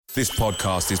This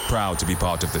podcast is proud to be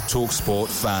part of the TalkSport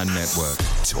Fan Network.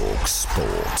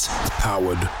 TalkSport.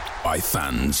 Powered by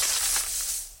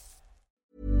fans.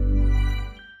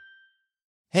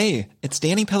 Hey, it's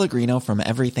Danny Pellegrino from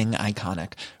Everything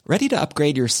Iconic. Ready to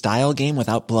upgrade your style game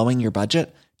without blowing your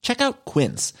budget? Check out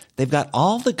Quince. They've got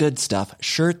all the good stuff,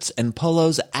 shirts and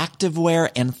polos,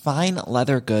 activewear, and fine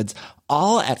leather goods,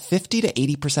 all at 50 to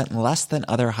 80% less than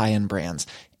other high-end brands.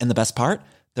 And the best part?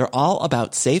 They're all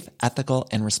about safe, ethical,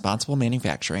 and responsible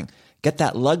manufacturing. Get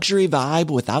that luxury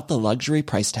vibe without the luxury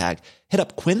price tag. Hit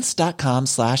up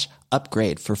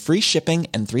quince.com/upgrade for free shipping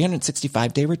and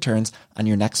 365-day returns on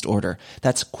your next order.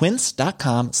 That's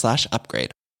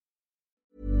quince.com/upgrade.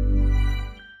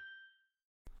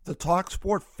 The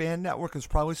TalkSport Fan Network is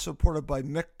proudly supported by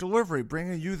McDelivery,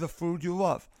 bringing you the food you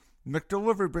love.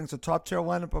 McDelivery brings a top-tier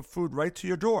lineup of food right to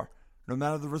your door. No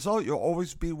matter the result, you'll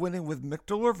always be winning with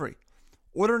McDelivery.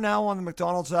 Order now on the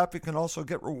McDonald's app. You can also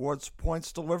get rewards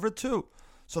points delivered too,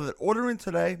 so that ordering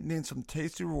today means some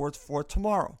tasty rewards for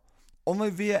tomorrow. Only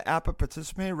via app at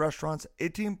participating restaurants.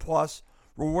 18 plus.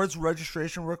 Rewards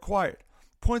registration required.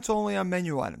 Points only on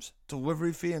menu items.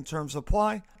 Delivery fee and terms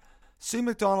apply. See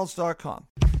McDonald's.com.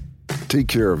 Take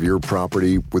care of your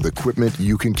property with equipment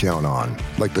you can count on,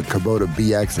 like the Kubota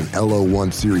BX and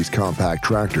LO1 Series compact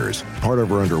tractors, part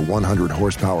of our under 100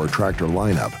 horsepower tractor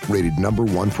lineup, rated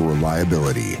 #1 for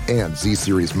reliability, and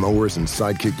Z-Series mowers and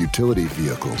Sidekick utility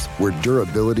vehicles, where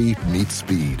durability meets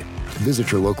speed.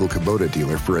 Visit your local Kubota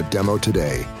dealer for a demo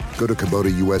today. Go to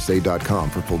KubotaUSA.com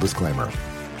for full disclaimer.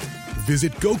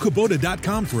 Visit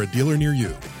GoKubota.com for a dealer near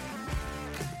you.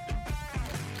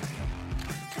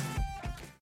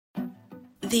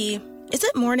 The "is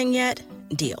it morning yet"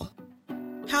 deal.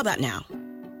 How about now?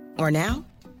 Or now?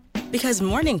 Because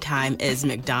morning time is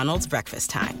McDonald's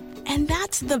breakfast time. And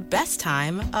that's the best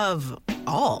time of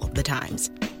all the times.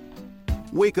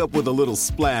 Wake up with a little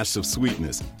splash of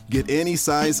sweetness. Get any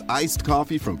size iced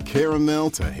coffee from caramel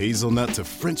to hazelnut to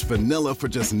French vanilla for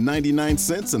just 99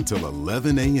 cents until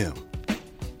 11 a.m.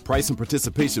 Price and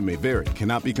participation may vary.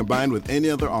 Cannot be combined with any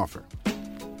other offer.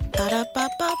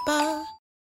 Ba-da-ba-ba-ba.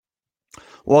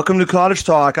 Welcome to Cottage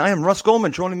Talk. I am Russ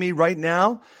Goldman. Joining me right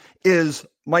now is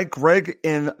Mike Gregg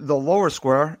in the lower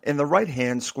square. In the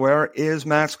right-hand square is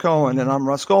Max Cohen, and I'm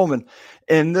Russ Goldman.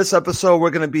 In this episode, we're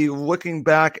going to be looking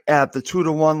back at the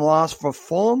 2-1 loss for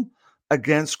Fulham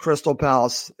against Crystal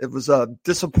Palace. It was a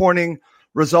disappointing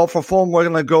result for Fulham. We're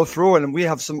going to go through it, and we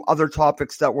have some other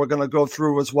topics that we're going to go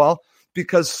through as well,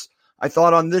 because I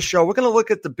thought on this show, we're going to look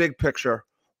at the big picture,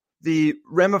 the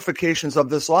ramifications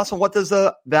of this loss, and what does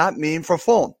that mean for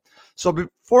Fulham. So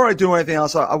before I do anything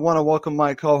else, I want to welcome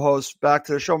my co-host back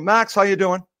to the show. Max, how you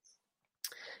doing?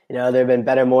 You know, there have been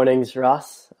better mornings,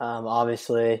 Russ,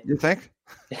 obviously. You think?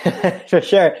 For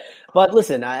sure. But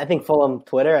listen, I think Fulham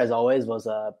Twitter, as always, was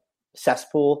a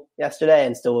cesspool yesterday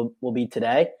and still will be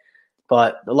today.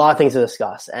 But a lot of things to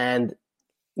discuss. And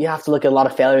you have to look at a lot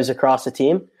of failures across the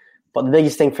team. But the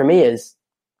biggest thing for me is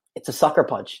it's a sucker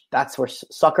punch. That's where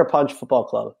Sucker Punch Football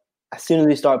Club, as soon as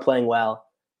we start playing well,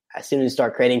 as soon as we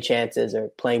start creating chances or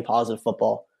playing positive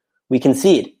football, we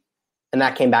concede. And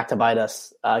that came back to bite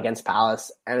us against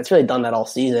Palace. And it's really done that all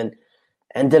season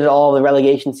and did it all the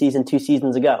relegation season 2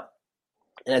 seasons ago.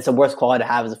 And it's a worse quality to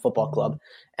have as a football club.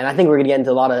 And I think we're going to get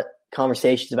into a lot of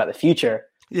conversations about the future.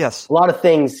 Yes. A lot of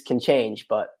things can change,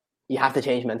 but you have to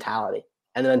change mentality.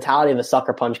 And the mentality of a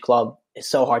Sucker Punch club is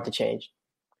so hard to change.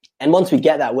 And once we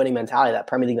get that winning mentality, that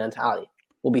Premier League mentality,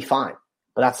 we'll be fine.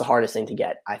 But that's the hardest thing to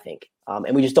get, I think.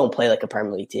 And we just don't play like a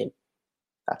Premier League team.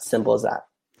 That's simple as that.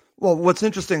 Well, what's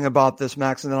interesting about this,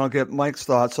 Max, and then I'll get Mike's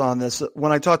thoughts on this.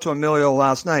 When I talked to Emilio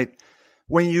last night,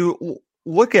 when you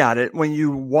look at it, when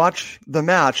you watch the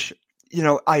match, you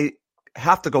know, I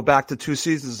have to go back to 2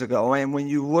 seasons ago. And when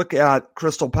you look at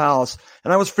Crystal Palace,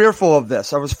 and I was fearful of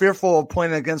this. I was fearful of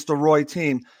playing against a Roy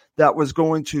team that was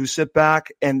going to sit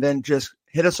back and then just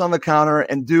hit us on the counter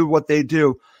and do what they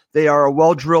do. They are a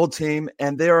well-drilled team,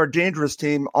 and they are a dangerous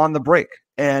team on the break.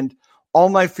 And all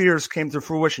my fears came to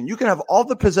fruition. You can have all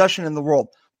the possession in the world,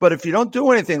 but if you don't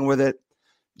do anything with it,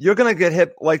 you're going to get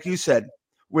hit, like you said,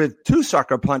 with 2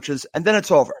 sucker punches, and then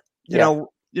it's over. You know,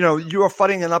 you are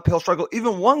fighting an uphill struggle.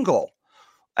 Even 1 goal,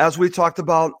 as we talked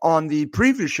about on the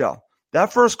previous show,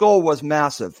 that first goal was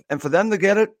massive. And for them to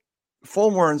get it,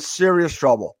 Fulham were in serious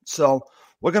trouble. So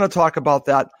we're going to talk about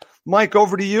that. Mike,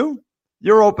 over to you.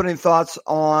 Your opening thoughts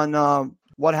on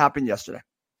what happened yesterday.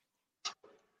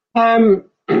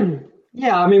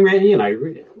 Yeah, I mean,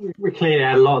 we clearly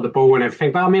had a lot of the ball and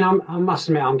everything. But, I mean, I must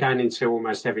admit, I'm going into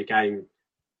almost every game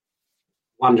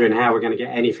wondering how we're going to get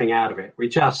anything out of it. We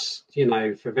just,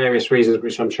 for various reasons,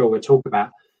 which I'm sure we'll talk about,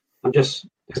 there's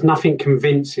nothing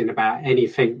convincing about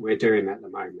anything we're doing at the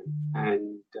moment.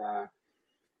 And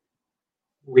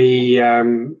we had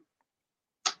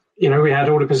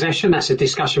all the possession. That's a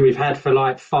discussion we've had for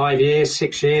like 5 years,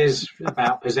 6 years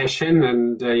about possession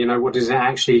and, what does it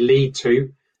actually lead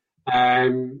to?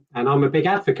 And I'm a big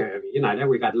advocate of it. That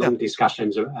we've had long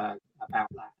discussions about that.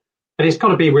 But it's got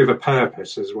to be with a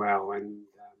purpose as well.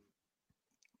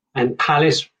 And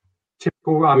Palace,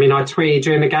 typical, I tweeted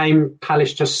during the game,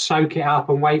 Palace just soak it up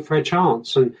and wait for a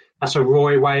chance. And that's a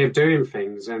Roy way of doing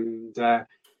things. And,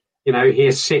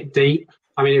 here sit deep.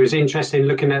 It was interesting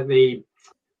looking at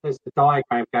there's the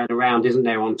diagram going around, isn't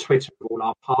there, on Twitter of all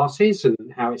our passes and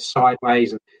how it's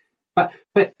sideways. But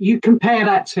you compare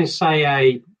that to, say,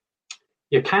 a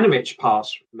Jokanovic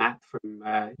pass, Matt, from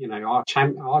our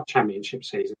championship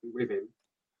season with him,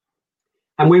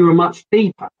 and we were much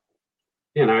deeper.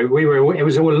 A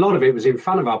lot of it was in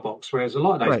front of our box, whereas a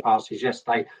lot of those passes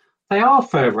yesterday, they are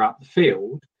further up the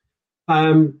field.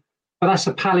 But that's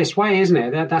the Palace way, isn't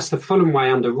it? That's the Fulham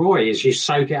way under Roy. Is you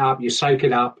soak it up. You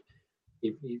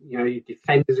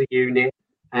defend as a unit,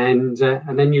 and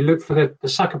then you look for the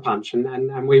sucker punch,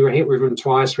 and we were hit with them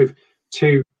twice with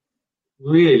two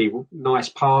really nice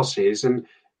passes, and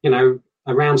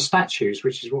around statues,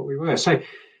 which is what we were. So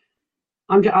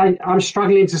I'm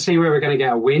struggling to see where we're going to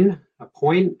get a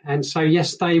point, and so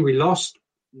yesterday we lost,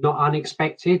 not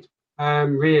unexpected,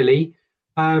 really,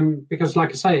 because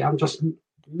like I say,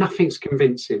 nothing's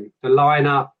convincing. The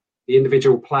lineup, the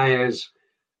individual players.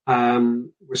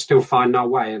 We're still finding our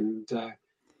way, and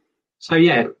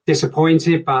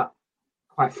disappointed, but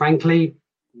quite frankly,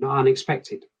 not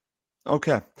unexpected.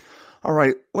 Okay. All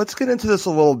right. Let's get into this a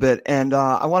little bit, and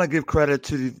I want to give credit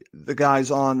to the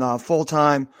guys on Full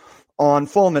Time on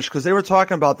Fulhamish, because they were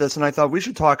talking about this, and I thought we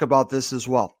should talk about this as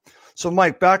well. So,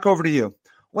 Mike, back over to you.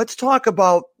 Let's talk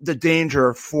about the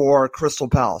danger for Crystal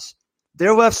Palace.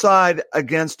 Their left side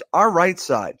against our right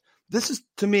side. This is,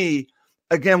 to me,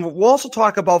 again, we'll also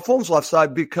talk about Fulham's left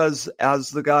side because,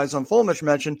 as the guys on Fulhamish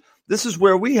mentioned, this is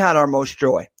where we had our most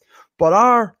joy. But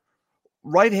our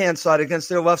right-hand side against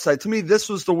their left side, to me, this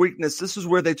was the weakness. This is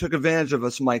where they took advantage of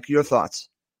us. Mike, your thoughts?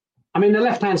 The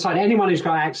left-hand side, anyone who's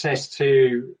got access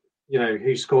to,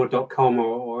 whoscored.com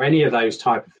or any of those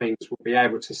type of things will be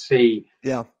able to see,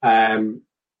 the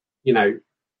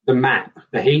map,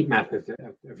 the heat map of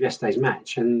yesterday's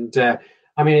match. And,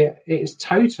 it's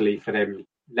totally for them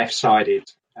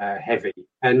left-sided heavy,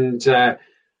 and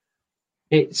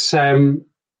it's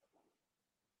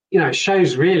it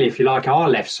shows really, if you like, our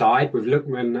left side with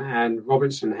Lookman and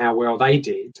Robertson, how well they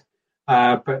did,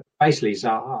 but basically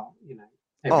Zaha,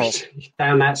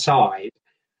 down that side,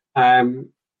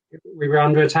 we were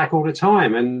under attack all the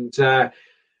time, and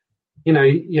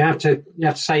you have to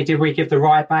say, did we give the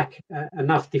right back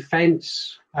enough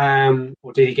defence, or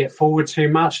did he get forward too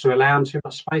much to allow him too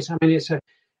much space?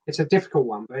 It's a difficult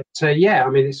one, but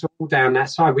it's all down that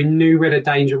side. We knew where the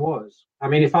danger was.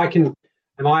 Am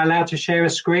I allowed to share a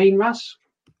screen, Russ?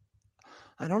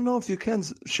 I don't know if you can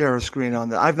share a screen on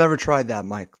that. I've never tried that,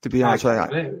 Mike, to be honest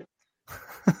with you.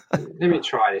 Let me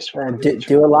try this one. Do it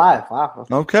live. Wow.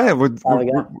 Okay,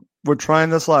 we're trying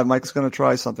this live. Mike's going to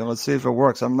try something. Let's see if it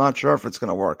works. I'm not sure if it's going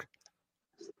to work.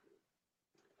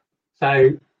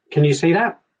 So, can you see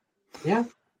that? Yeah.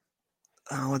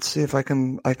 Let's see if I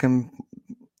can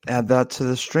add that to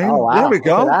the stream. Oh, wow. There we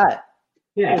go. Look at that.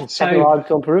 Yeah.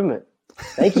 Technological improvement.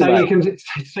 Thank you.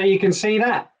 So you can see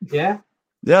that. Yeah.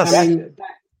 Yes.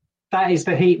 That is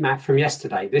the heat map from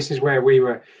yesterday. This is where we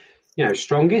were,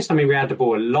 strongest. We had the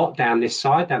ball a lot down this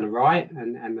side, down the right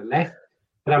and the left.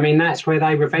 But that's where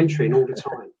they were venturing all the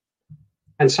time.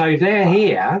 And so they're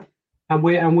here, and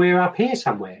we're up here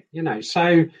somewhere.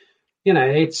 So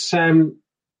it's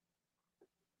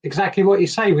exactly what you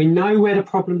say. We know where the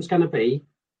problem's going to be,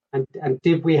 and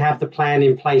did we have the plan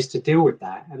in place to deal with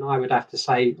that? And I would have to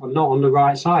say, not on the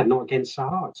right side, not against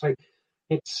Zaha. So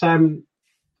it's it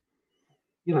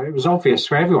was obvious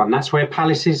for everyone. That's where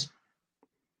Palace's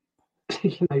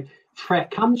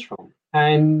threat comes from,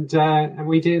 and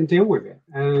we didn't deal with it.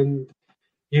 And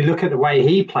you look at the way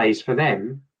he plays for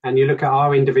them, and you look at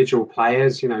our individual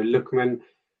players. Lookman,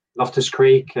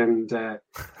 Loftus-Cheek, and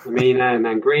Lamina and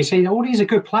Angrisi. All these are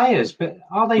good players, but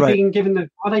are they being given the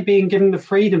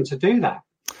freedom to do that,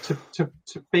 to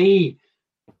be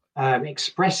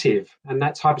expressive and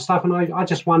that type of stuff? And I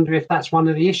just wonder if that's one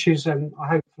of the issues, and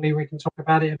hopefully we can talk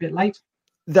about it a bit later.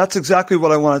 That's exactly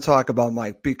what I want to talk about,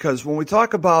 Mike, because when we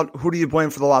talk about who do you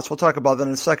blame for the loss, we'll talk about that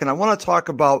in a second. I want to talk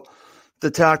about the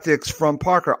tactics from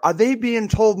Parker. Are they being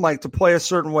told, Mike, to play a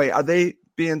certain way? Are they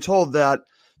being told that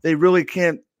they really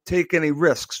can't take any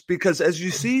risks? Because as you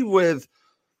see with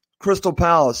Crystal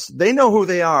Palace, they know who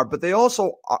they are, but they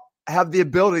also have the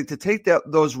ability to take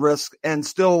those risks and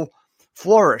still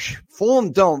flourish.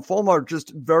 Fulham don't. Fulham are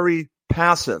just very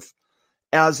passive.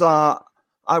 As I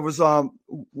was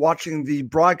watching the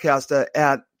broadcast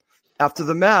after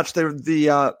the match,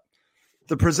 the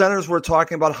presenters were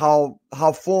talking about how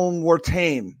Fulham were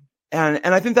tame. And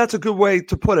I think that's a good way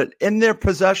to put it. In their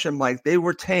possession, Mike, they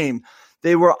were tame.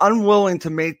 They were unwilling to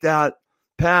make that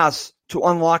pass to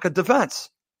unlock a defense.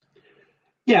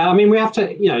 Yeah, I mean, we have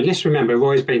to, let's remember,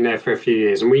 Roy's been there for a few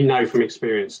years, and we know from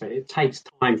experience that it takes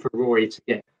time for Roy to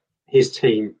get his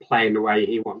team playing the way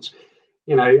he wants.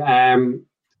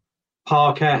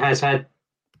 Parker has had,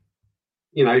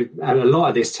 a lot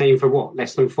of this team for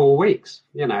less than 4 weeks,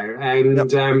 and,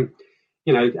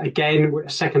 again,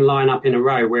 second lineup in a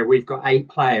row where we've got 8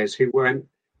 players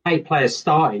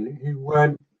starting who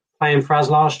weren't playing for us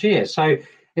last year. So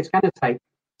it's going to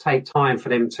take time for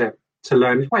them to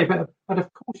learn his way. But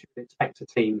of course you would expect a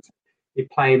team to be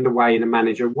playing the way the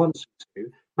manager wants to,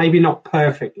 maybe not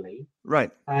perfectly.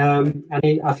 Right. And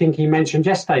I think he mentioned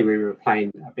yesterday we were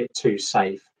playing a bit too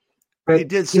safe. But, he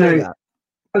did say that.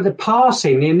 But the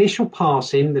passing, the initial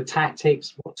passing, the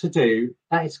tactics, what to do,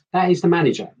 that is the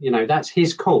manager. That's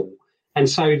his call. And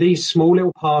so these small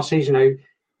little passes,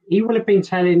 he would have been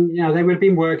telling, they would have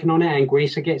been working on it.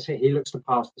 Anguissa gets it, he looks to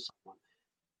pass to someone.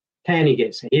 Kearney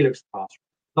gets it, he looks to pass.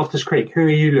 Loftus-Cheek, who are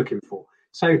you looking for?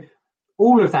 So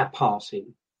all of that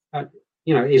passing,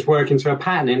 is working to a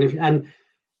pattern. And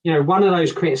one of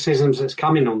those criticisms that's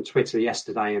coming on Twitter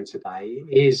yesterday and today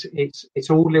is it's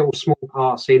all little small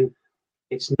passing.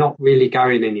 It's not really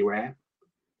going anywhere.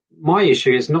 My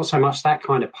issue is not so much that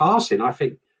kind of passing. I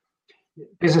think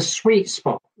there's a sweet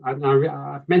spot.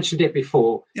 I've mentioned it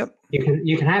before. Yep.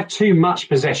 You can have too much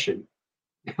possession.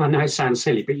 I know it sounds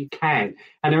silly, but you can.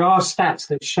 And there are stats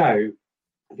that show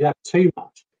if you have too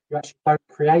much, you actually don't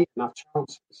create enough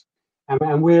chances.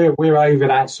 And we're over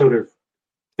that sort of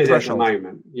bit at the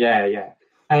moment. Yeah.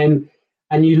 And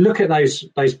you look at those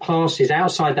passes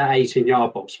outside that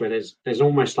 18-yard box where there's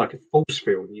almost like a force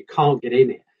field and you can't get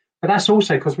in it. But that's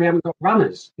also because we haven't got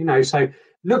runners, So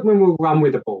Lookman will run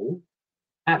with the ball,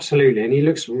 absolutely, and he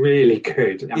looks really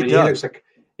good.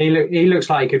 He looks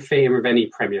like he could fit in with any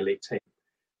Premier League team.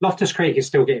 Loftus-Cheek is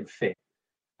still getting fit.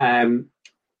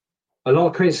 A lot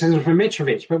of criticism from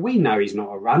Mitrovic, but we know he's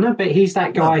not a runner, but he's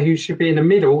that guy who should be in the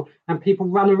middle and people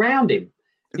run around him.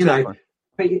 Exactly.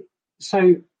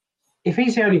 So if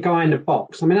he's the only guy in the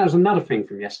box, that was another thing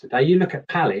from yesterday. You look at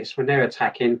Palace, when they're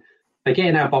attacking, they get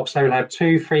in our box, they will have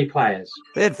 2-3 players.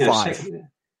 They had 5.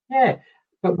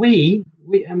 But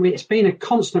it's been a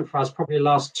constant for us probably the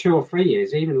last 2 or 3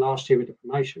 years, even last year with the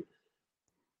promotion,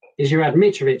 is you had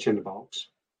Mitrovic in the box.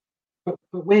 But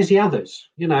where's the others?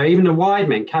 Even the wide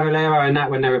men, Cavallero and that,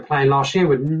 when they were playing last year,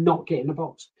 would not get in the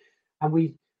box.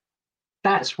 And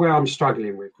that's where I'm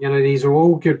struggling with. These are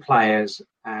all good players.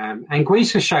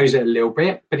 Anguissa shows it a little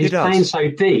bit, but he's playing so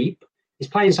deep.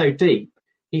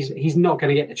 He's not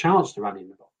going to get the chance to run in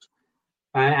the box.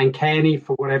 And Kearney,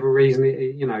 for whatever reason,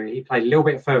 he played a little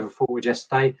bit further forward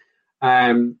yesterday.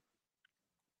 But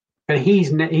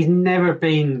he's never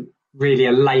been really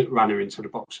a late runner into the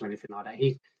box or anything like that.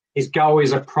 His goal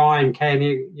is a prime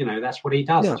Kearney. That's what he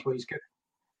does. Yeah. That's what he's good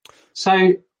at.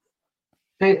 So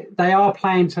they are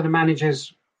playing to the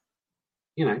manager's,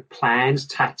 plans,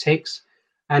 tactics.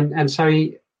 And so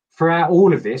throughout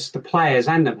all of this, the players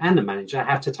and the manager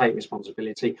have to take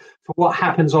responsibility for what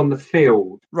happens on the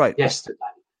field yesterday.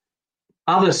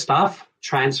 Other stuff,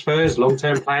 transfers,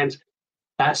 long-term plans,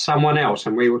 that's someone else.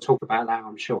 And we will talk about that,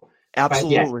 I'm sure.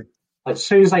 Absolutely. But as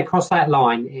soon as they cross that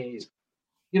line, it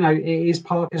is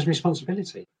Parker's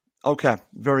responsibility. Okay,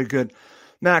 very good.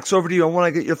 Max, over to you. I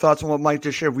want to get your thoughts on what Mike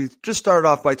just shared. We just started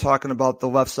off by talking about the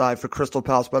left side for Crystal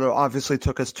Palace, but it obviously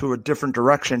took us to a different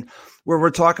direction where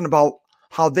we're talking about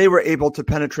how they were able to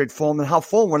penetrate Fulham and how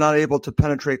Fulham were not able to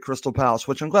penetrate Crystal Palace,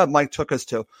 which I'm glad Mike took us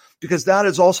to, because that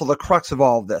is also the crux of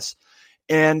all of this.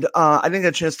 And I didn't get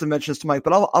a chance to mention this to Mike,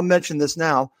 but I'll mention this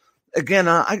now. Again,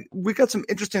 we got some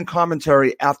interesting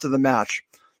commentary after the match,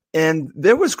 and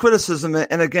there was criticism.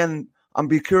 And again, I'm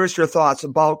be curious your thoughts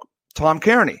about Tom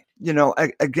Kearney.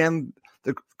 Again,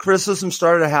 the criticism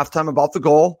started at halftime about the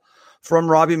goal from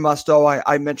Robbie Mustoe.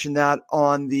 I mentioned that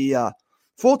on the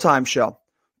full-time show.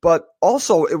 But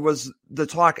also it was the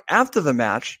talk after the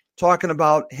match, talking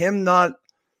about him not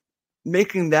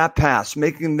making that pass,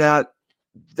 making that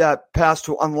pass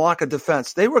to unlock a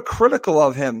defense. They were critical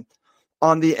of him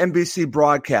on the NBC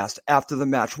broadcast after the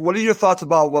match. What are your thoughts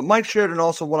about what Mike shared and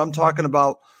also what I'm talking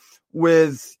about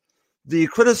with the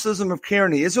criticism of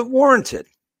Kearney? Is it warranted?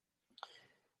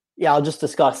 Yeah, I'll just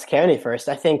discuss Kearney first.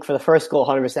 I think for the first goal,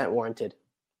 100% warranted.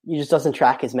 He just doesn't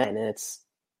track his men, and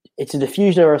it's a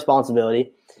diffusion of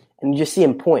responsibility, and you just see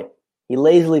him point. He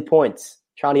lazily points,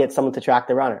 trying to get someone to track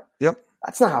the runner. Yep.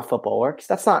 That's not how football works.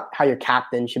 That's not how your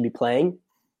captain should be playing.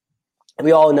 And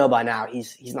we all know by now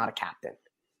he's not a captain.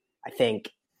 I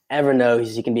think everyone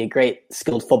knows he can be a great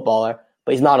skilled footballer,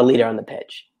 but he's not a leader on the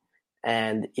pitch.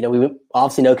 And, we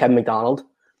obviously know Kevin McDonald,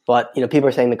 but, people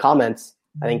are saying in the comments,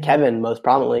 I think Kevin most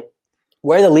prominently,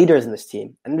 where are the leaders in this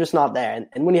team? And they're just not there.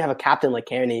 And when you have a captain like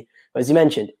Kearney, as you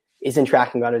mentioned, isn't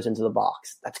tracking runners into the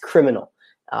box, that's criminal.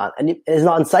 And is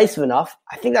not incisive enough.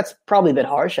 I think that's probably a bit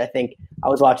harsh. I think I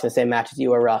was watching the same match as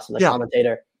you or Russ, and the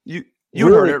commentator. You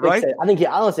heard it, right?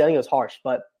 Honestly, I think it was harsh.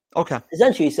 But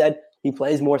essentially he said he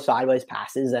plays more sideways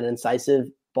passes than incisive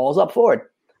balls up forward.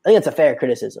 I think it's a fair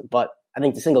criticism, but I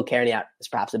think to single Kearney out is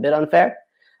perhaps a bit unfair.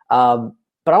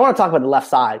 But I want to talk about the left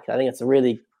side because I think it's a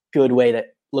really good way to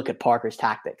look at Parker's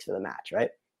tactics for the match, right?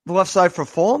 The left side for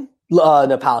Fulham?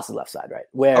 The Palace's left side, right,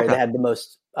 where they had the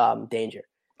most danger.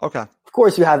 Okay. Of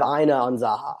course, you have Aina on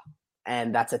Zaha,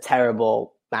 and that's a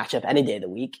terrible matchup any day of the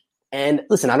week. And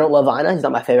listen, I don't love Aina. He's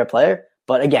not my favorite player.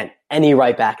 But again, any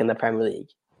right back in the Premier League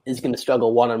is going to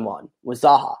struggle one-on-one with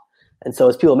Zaha. And so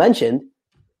as people mentioned,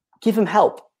 give him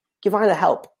help. Give Aina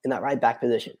help in that right back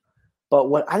position.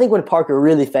 But I think when Parker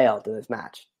really failed in this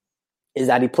match is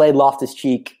that he played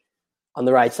Loftus-Cheek on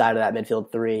the right side of that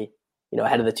midfield three,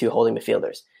 ahead of the two holding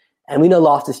midfielders. And we know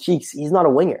Loftus-Cheek, he's not a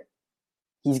winger.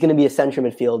 He's going to be a central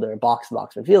midfielder, a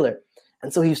box-to-box midfielder.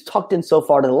 And so he's tucked in so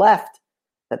far to the left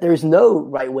that there is no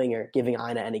right winger giving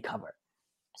Aina any cover.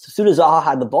 So as soon as Zaha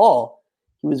had the ball,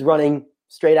 he was running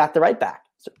straight at the right back,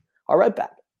 our right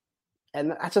back.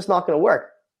 And that's just not going to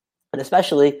work. And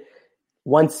especially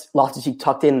once Loftus-Cheek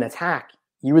tucked in an attack,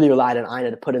 you really relied on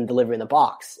Aina to put in delivery in the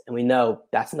box. And we know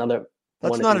that's another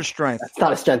That's not a strength. That's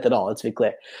not a strength at all, let's be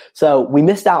clear. So we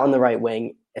missed out on the right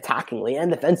wing attackingly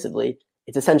and defensively.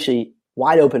 It's essentially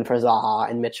wide open for Zaha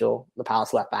and Mitchell, the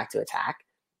Palace left back, to attack.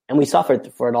 And we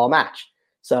suffered for it all match.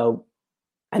 So,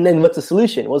 and then what's the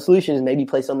solution? Well, the solution is maybe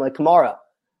play someone like Kamara.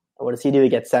 And what does he do? He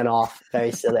gets sent off.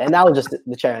 Very silly. And that was just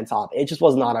the cherry on top. It just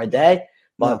was not our day.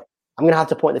 But I'm going to have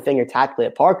to point the finger tactically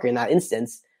at Parker in that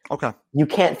instance. Okay. You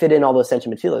can't fit in all those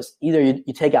central midfielders. Either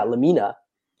you take out Lamina,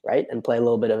 right, and play a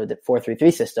little bit of a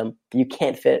 4-3-3 system. You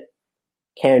can't fit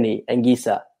Kearney and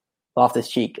Gisa,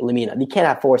 Loftus-Cheek, Lamina. You can't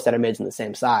have four center mids on the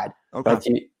same side. Okay. Right?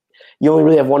 You only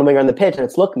really have one winger on the pitch, and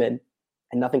it's Lookman,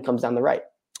 and nothing comes down the right.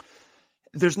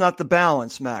 There's not the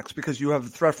balance, Max, because you have a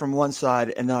threat from one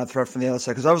side and not a threat from the other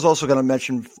side. Because I was also going to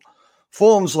mention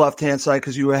Fulham's left-hand side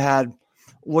because you had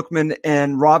Lookman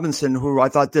and Robinson, who I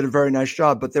thought did a very nice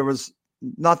job, but there was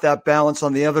not that balance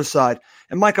on the other side.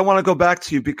 And, Mike, I want to go back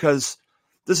to you because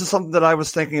this is something that I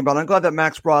was thinking about. I'm glad that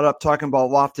Max brought up talking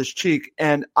about Loftus-Cheek.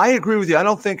 And I agree with you. I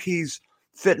don't think he's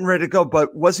fit and ready to go,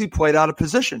 but was he played out of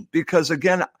position? Because,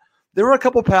 again, there were a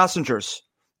couple passengers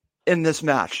in this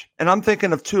match. And I'm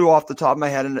thinking of two off the top of my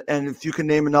head. And if you can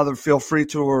name another, feel free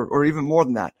to, or even more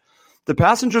than that. The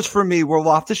passengers for me were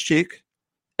Loftus-Cheek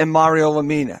and Mario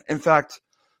Lamina. In fact,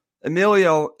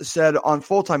 Emilio said on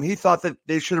full time he thought that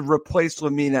they should have replaced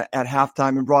Lamina at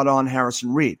halftime and brought on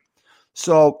Harrison Reed.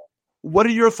 So what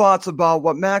are your thoughts about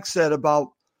what Max said about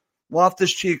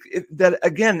Loftus-Cheek? That,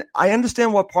 again, I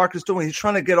understand what Parker's doing. He's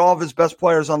trying to get all of his best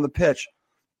players on the pitch.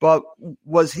 But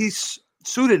was he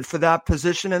suited for that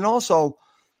position? And also,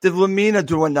 did Lamina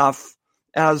do enough?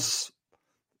 As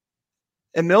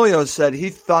Emilio said, he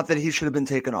thought that he should have been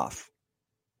taken off.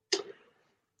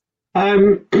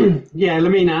 Yeah,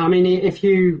 Lamina, I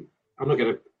mean, I'm not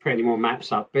going to put any more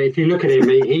maps up, but if you look at him,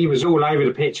 he was all over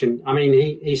the pitch. And, I mean,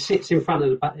 he sits in front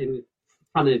of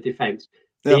the defence.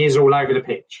 Yep. He is all over the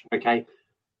pitch, okay?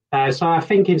 So I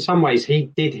think in some ways he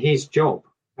did his job.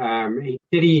 Did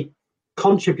he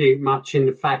contribute much in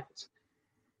the fact,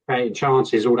 creating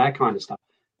chances, all that kind of stuff?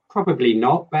 Probably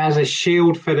not, but as a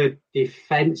shield for the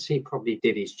defence, he probably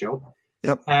did his job.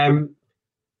 Yep.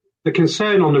 The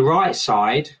concern on the right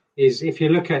side is if you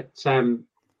look at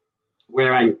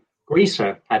where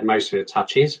Anguissa had most of the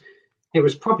touches, it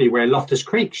was probably where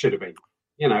Loftus-Cheek should have been,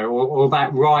 or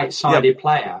that right-sided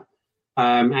player.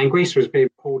 Anguissa was being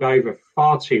pulled over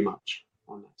far too much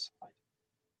on that side.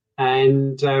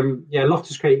 And,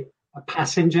 Loftus-Cheek, a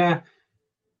passenger,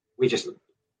 we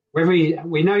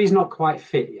know he's not quite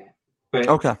fit yet. But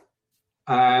okay.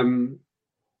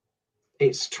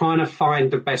 It's trying to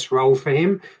find the best role for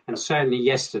him. And certainly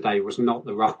yesterday was not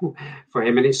the role for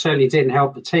him. And it certainly didn't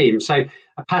help the team. So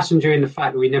a passenger in the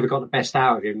fact that we never got the best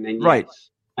out of him. Then yes. Right.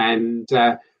 And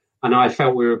I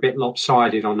felt we were a bit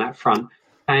lopsided on that front.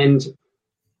 And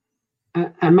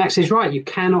and Max is right.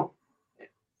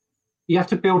 You have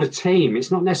to build a team.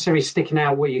 It's not necessarily sticking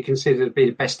out what you consider to be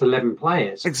the best 11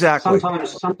 players. Exactly.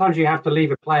 Sometimes you have to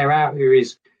leave a player out who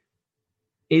is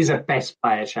a best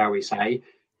player, shall we say,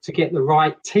 to get the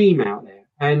right team out there.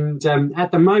 And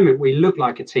at the moment, we look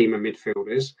like a team of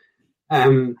midfielders.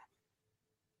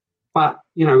 But,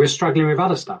 we're struggling with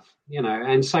other stuff,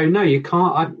 And so, no, you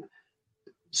can't.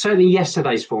 Certainly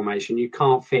yesterday's formation, you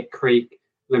can't fit Creek,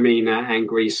 Lemina,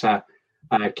 Anguissa,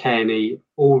 Kearney,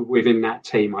 all within that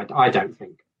team. I don't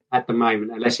think at the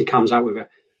moment, unless he comes up with it.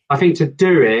 I think to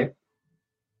do it,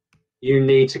 you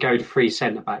need to go to 3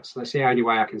 centre backs. That's the only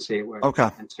way I can see it working. Okay.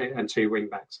 And two wing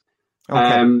backs.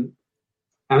 Okay. And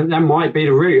that might be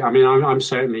the route. I mean, I'm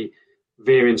certainly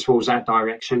veering towards that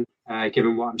direction,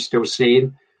 given what I'm still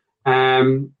seeing.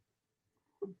 But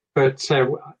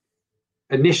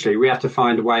initially, we have to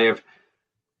find a way of.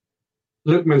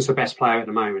 Lookman's the best player at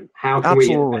the moment. How can we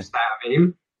get the best out of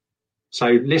him? So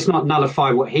let's not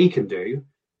nullify what he can do.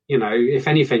 If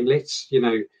anything, let's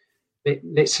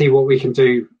see what we can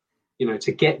do.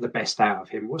 To get the best out of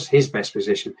him. What's his best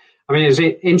position? I mean, it's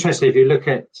interesting if you look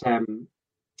at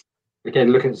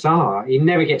look at Zaha. He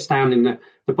never gets down in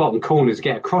the bottom corner to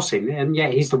get a crossing, and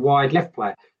yet he's the wide left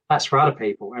player. That's for other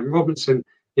people. And Robinson,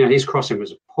 his crossing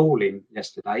was appalling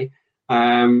yesterday.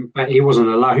 But he wasn't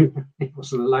alone. He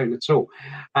wasn't alone at all.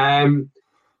 But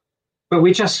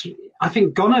I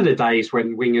think gone are the days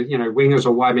when wingers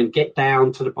or widemen get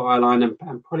down to the byline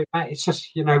and put it back. It's just,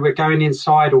 we're going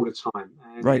inside all the time.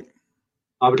 And right.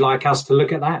 I would like us to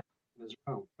look at that as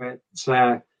well. But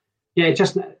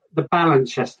just the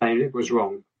balance yesterday, it was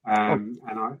wrong. And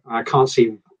I can't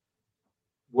see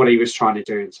what he was trying to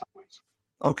do in some ways.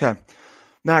 Okay.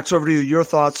 Max, over to you. Your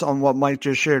thoughts on what Mike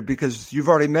just shared, because you've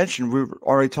already mentioned, we were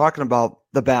already talking about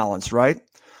the balance, right?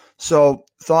 So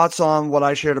thoughts on what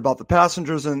I shared about the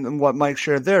passengers and what Mike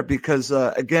shared there, because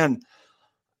again,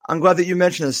 I'm glad that you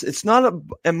mentioned this. It's not,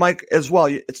 and Mike as well,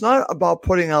 it's not about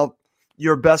putting out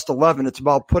your best 11. It's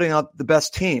about putting out the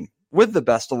best team with the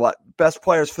best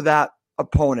players for that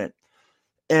opponent.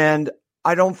 And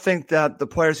I don't think that the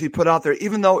players he put out there,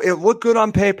 even though it looked good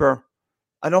on paper,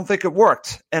 I don't think it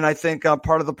worked. And I think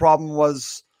part of the problem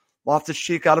was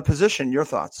Loftus-Cheek out of position. Your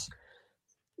thoughts?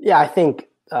 Yeah, I think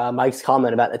Mike's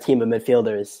comment about the team of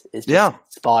midfielders is just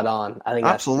spot on. I think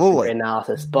that's absolutely a great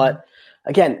analysis. But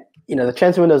again, the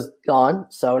transfer window's gone,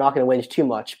 so we're not going to whinge too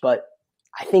much. But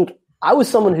I think I was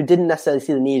someone who didn't necessarily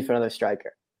see the need for another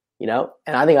striker, and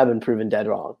I think I've been proven dead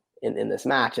wrong in this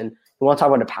match. And we want to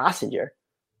talk about a passenger.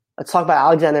 Let's talk about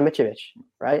Alexander Mitrovic,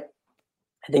 right?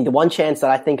 I think the one chance that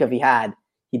I think of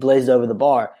he blazed over the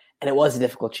bar, and it was a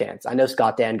difficult chance. I know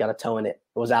Scott Dan got a toe in it.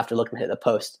 It was after Lookman hit the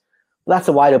post. But that's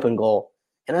a wide open goal.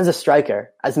 And as a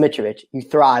striker, as Mitrovic, you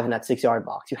thrive in that 6-yard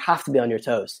box. You have to be on your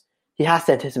toes. He has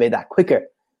to anticipate that quicker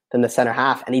than the center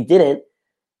half, and he didn't.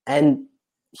 And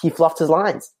he fluffed his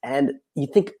lines. And you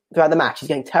think throughout the match, he's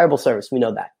getting terrible service. We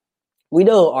know that. We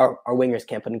know our wingers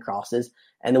can't put in crosses,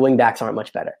 and the wing backs aren't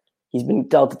much better. He's been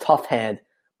dealt a tough hand.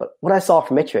 But what I saw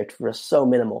from Mitrovic was so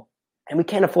minimal. And we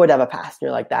can't afford to have a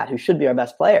passenger like that who should be our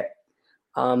best player.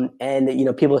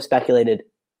 People have speculated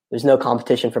there's no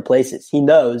competition for places. He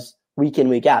knows week in,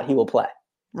 week out, he will play.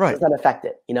 Right. Does that affect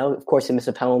it? Of course, he missed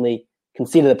a penalty,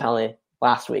 conceded a penalty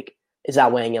last week. Is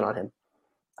that weighing in on him?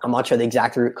 I'm not sure the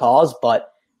exact root cause,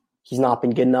 but he's not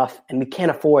been good enough. And we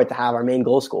can't afford to have our main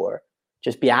goal scorer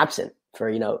just be absent for,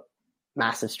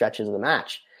 massive stretches of the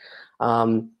match.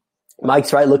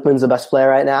 Mike's right. Lookman's the best player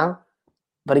right now.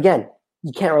 But again,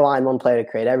 you can't rely on one player to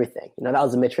create everything. That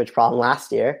was a Mitrovic problem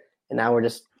last year, and now we're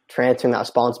just transferring that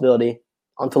responsibility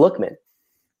onto Lookman.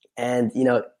 And,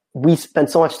 we spent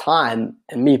so much time,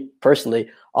 and me personally,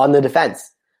 on the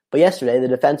defense. But yesterday, the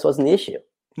defense wasn't the issue.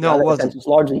 No, it wasn't.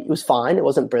 It was fine. It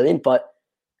wasn't brilliant, but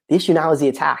the issue now is the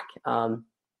attack. And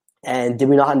did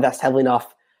we not invest heavily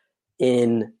enough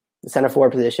in the center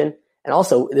forward position? And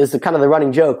also, there's kind of the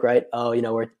running joke, right? Oh,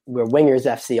 we're wingers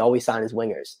FC. All we sign is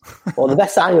wingers. Well, the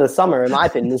best signing of the summer, in my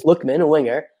opinion, is Lookman, a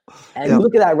winger. And you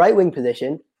look at that right wing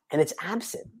position, and it's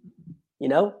absent.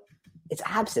 It's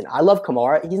absent. I love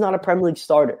Kamara. He's not a Premier League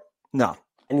starter. No.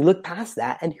 And you look past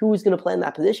that, and who's going to play in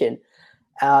that position?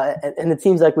 And it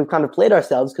seems like we've kind of played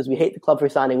ourselves because we hate the club for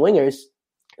signing wingers.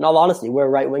 In all honesty, we're a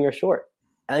right winger short.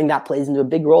 I think that plays into a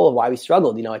big role of why we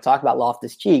struggled. I talk about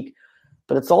Loftus-Cheek,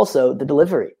 but it's also the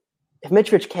delivery. If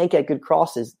Mitrovic can't get good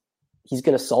crosses, he's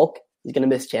going to sulk. He's going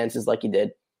to miss chances like he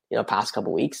did, past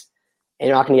couple weeks. And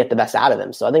you're not going to get the best out of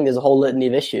him. So I think there's a whole litany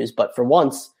of issues. But for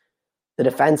once, the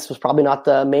defense was probably not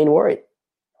the main worry.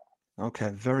 Okay,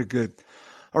 very good.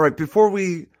 All right, before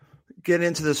we get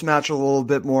into this match a little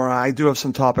bit more, I do have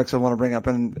some topics I want to bring up,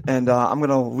 and I'm going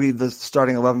to leave the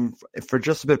starting 11 for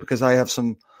just a bit because I have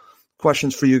some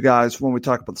questions for you guys when we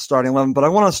talk about the starting 11. But I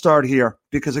want to start here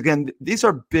because, again, these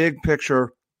are big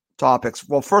picture topics.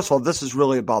 Well, first of all, this is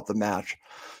really about the match.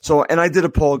 So, and I did a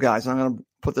poll, guys. I'm going to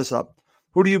put this up.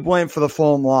 Who do you blame for the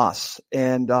Fulham loss?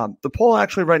 And the poll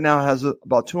actually right now has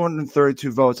about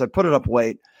 232 votes. I put it up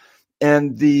late.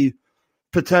 And the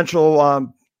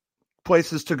potential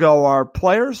places to go are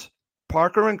players,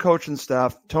 Parker and coaching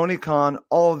staff, Tony Khan,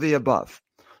 all of the above.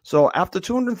 So after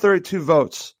 232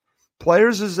 votes,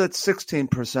 players is at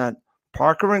 16%,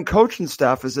 Parker and coaching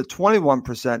staff is at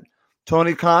 21%,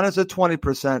 Tony Khan is at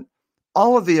 20%,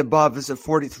 all of the above is at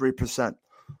 43%.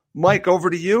 Mike, over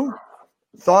to you.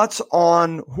 Thoughts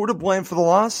on who to blame for the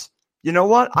loss? You know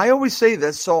what? I always say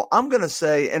this, so I'm going to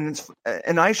say,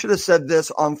 and I should have said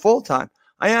this on full time.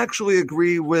 I actually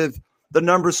agree with the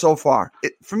numbers so far.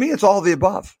 For me, it's all the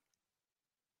above.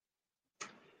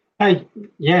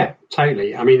 Yeah,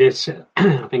 totally. I mean, it's.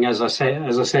 I think as I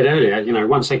said earlier,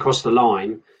 once they cross the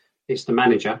line, it's the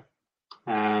manager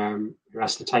who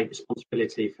has to take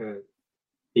responsibility for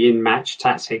the in-match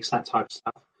tactics, that type of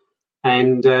stuff,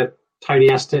 and Tony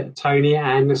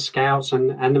and the scouts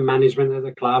and the management of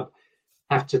the club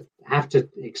have to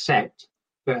accept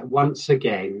that once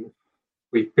again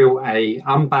we've built a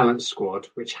unbalanced squad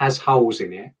which has holes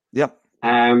in it. Yep.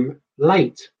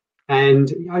 Late,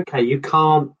 and okay, you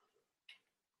can't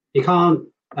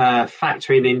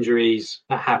factor in injuries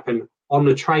that happen on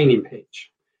the training pitch,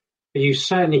 but you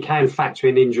certainly can factor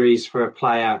in injuries for a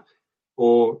player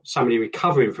or somebody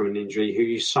recovering from an injury who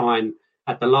you sign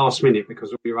at the last minute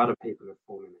because all your other people have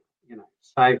fallen in.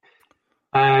 So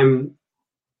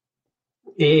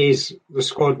it is the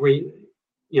squad. We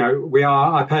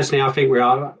are. I think we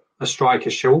are a striker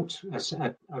short, a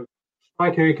striker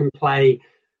who can play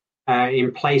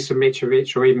in place of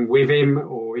Mitrovic or even with him,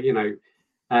 or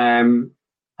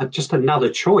just another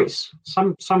choice.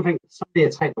 Somebody to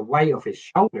take the weight off his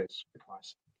shoulders. For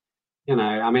Christ.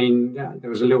 There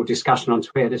was a little discussion on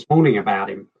Twitter this morning about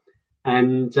him,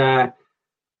 and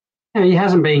he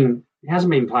hasn't been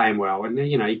playing well, and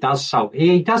he does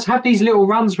have these little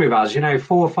runs with us, 4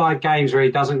 or 5 games where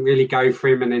he doesn't really go for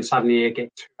him, and then suddenly he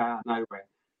gets out of nowhere.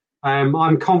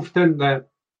 I'm confident that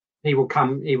he will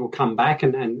come back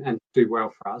and do well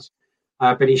for us,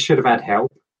 but he should have had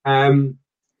help.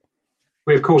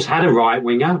 We of course had a right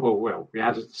winger, we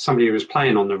had somebody who was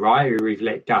playing on the right who we've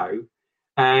let go,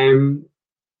 and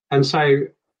so.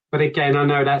 But again, I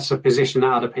know that's a position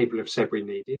that other people have said we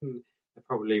needed, and they're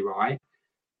probably right.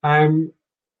 And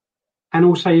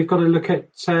also, you've got to look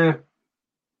at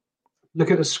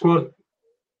the squad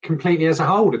completely as a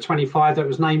whole. The 25 that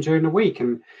was named during the week,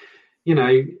 and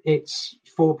it's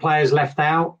 4 players left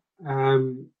out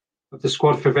of the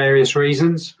squad for various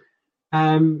reasons,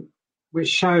 which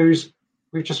shows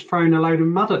we've just thrown a load of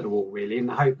mud at the wall, really, in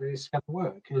the hope that it's going to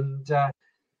work. And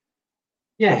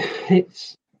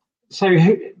it's. So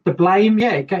the blame,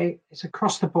 it's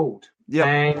across the board. Yeah.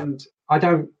 And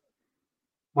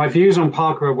my views on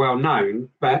Parker are well known,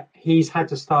 but he's had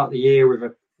to start the year with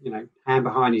a, hand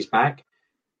behind his back.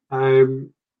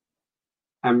 And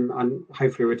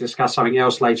hopefully we'll discuss something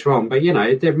else later on. But,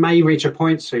 there may reach a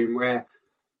point soon where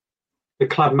the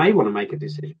club may want to make a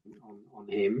decision on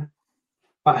him.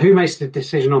 But who makes the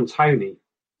decision on Tony?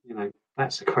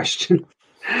 That's the question.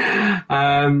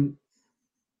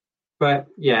 But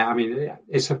yeah,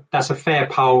 that's a fair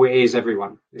poll. It is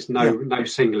everyone. It's no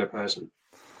singular person.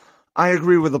 I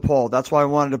agree with the poll. That's why I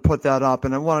wanted to put that up,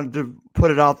 and I wanted to put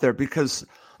it out there because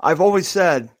I've always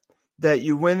said that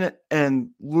you win and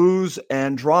lose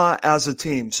and draw as a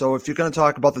team. So if you're going to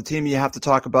talk about the team, you have to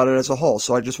talk about it as a whole.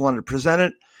 So I just wanted to present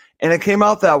it, and it came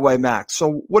out that way, Max.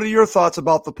 So what are your thoughts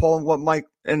about the poll and what Mike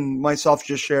and myself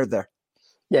just shared there?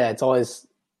 Yeah, it's always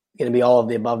going to be all of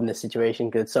the above in this situation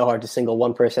because it's so hard to single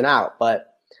one person out. But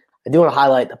I do want to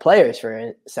highlight the players for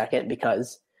a second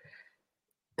because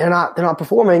they're not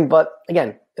performing. But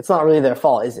again, it's not really their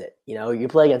fault, is it? You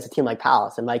play against a team like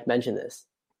Palace, and Mike mentioned this.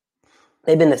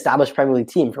 They've been an established Premier League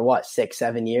team for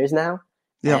 6-7 years now.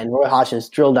 Yeah. And Roy Hodgson's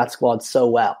drilled that squad so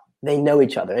well. They know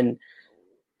each other. And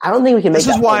I don't think we can make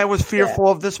this is why I was fearful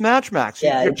of this match, Max.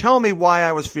 You're telling me why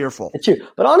I was fearful. It's true.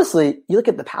 But honestly, you look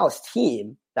at the Palace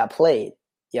team that played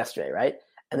yesterday, right?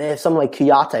 And they have someone like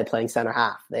Kouyaté playing center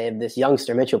half. They have this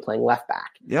youngster Mitchell playing left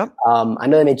back. Yep. I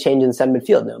know they made changes in center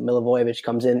midfield. No, Milivojevic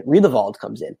comes in, Riedewald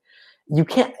comes in. I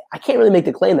can't really make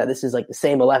the claim that this is like the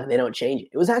same 11. They don't change it.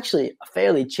 It was actually a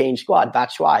fairly changed squad.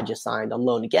 Batshuayi just signed on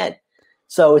loan again.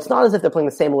 So it's not as if they're playing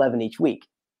the same 11 each week.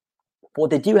 But what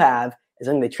they do have is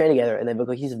I think they train together and they have a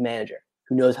cohesive manager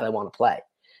who knows how they want to play.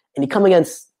 And you come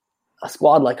against a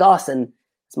squad like us, and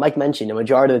as Mike mentioned, a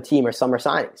majority of the team are summer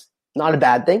signings. Not a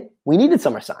bad thing. We needed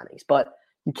summer signings, but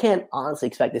you can't honestly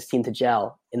expect this team to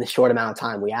gel in the short amount of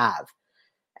time we have.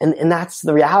 And that's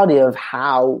the reality of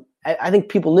how I think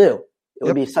people knew it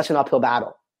would be such an uphill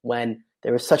battle when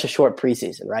there was such a short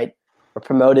preseason, right? We're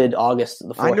promoted August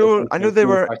the 4th. I knew they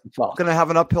were going to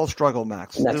have an uphill struggle,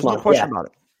 Max. There's no question about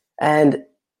it. And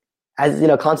as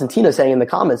Constantino saying in the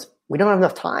comments, we don't have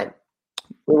enough time.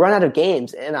 We run out of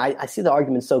games. And I see the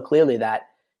argument so clearly that,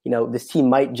 this team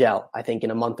might gel, I think,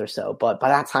 in a month or so. But by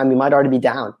that time, we might already be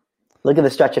down. Look at the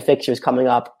stretch of fixtures coming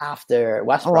up after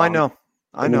West Brom.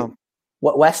 I know.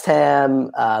 What West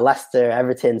Ham, Leicester,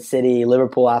 Everton, City,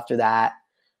 Liverpool after that.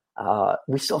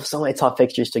 We still have so many tough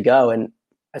fixtures to go. And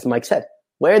as Mike said,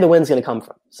 where are the wins going to come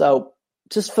from? So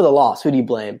just for the loss, who do you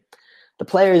blame? The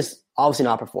players obviously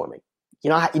not performing. You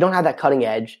don't have that cutting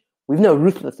edge. We've no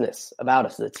ruthlessness about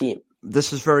us as a team.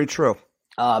 This is very true.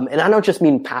 And I don't just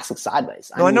mean passing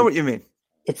sideways. I know what you mean.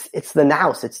 It's the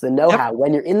nous. It's the know-how.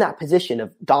 When you're in that position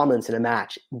of dominance in a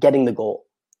match, getting the goal.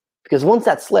 Because once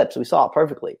that slips, we saw it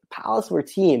perfectly. Palace were a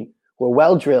team who were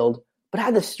well-drilled, but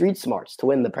had the street smarts to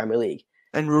win the Premier League.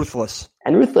 And ruthless.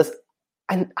 And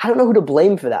I don't know who to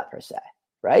blame for that, per se,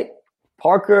 right?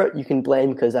 Parker, you can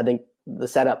blame because I think the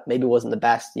setup maybe wasn't the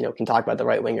best. Can talk about the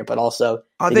right winger, but also...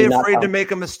 Are they afraid to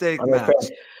make a mistake, Max?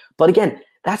 But again,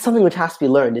 that's something which has to be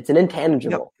learned. It's an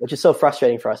intangible, which is so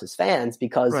frustrating for us as fans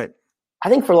because I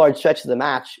think for large stretches of the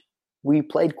match, we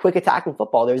played quick attacking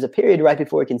football. There was a period right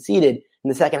before we conceded in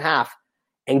the second half,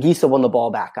 and Gisa won the ball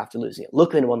back after losing it.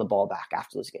 Lookman won the ball back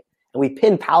after losing it. And we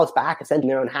pinned Palace back essentially in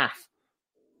their own half.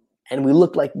 And we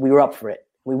looked like we were up for it.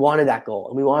 We wanted that goal,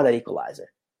 and we wanted that equalizer.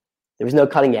 There was no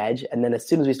cutting edge. And then as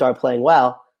soon as we started playing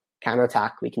well,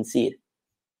 counterattack, we concede.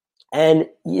 And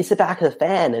you sit back as a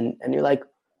fan, and you're like,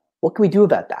 what can we do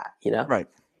about that? Right.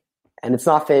 And it's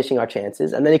not finishing our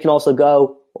chances. And then you can also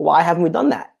go, well, why haven't we done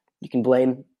that? You can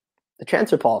blame the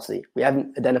transfer policy. We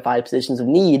haven't identified positions of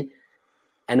need.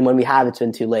 And when we have, it's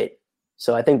been too late.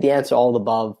 So I think the answer, all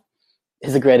above,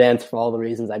 is a great answer for all the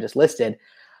reasons I just listed.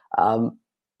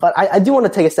 But I do want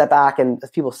to take a step back. And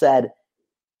as people said,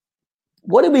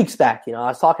 what did we expect? I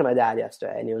was talking to my dad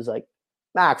yesterday, and he was like,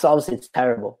 Max, obviously it's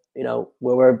terrible.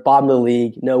 We're bottom of the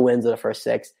league, no wins in the first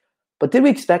 6. But did we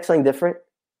expect something different?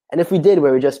 And if we did,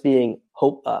 we were just being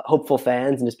hopeful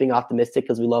fans and just being optimistic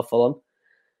because we love Fulham.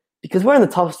 Because we're in the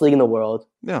toughest league in the world.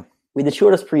 Yeah. We had the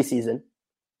shortest preseason.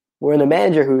 We're in a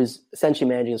manager who's essentially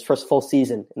managing his first full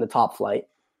season in the top flight.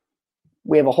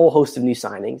 We have a whole host of new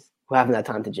signings who haven't had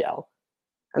time to gel.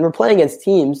 And we're playing against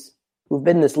teams who've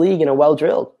been in this league and are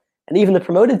well-drilled. And even the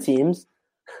promoted teams,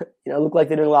 look like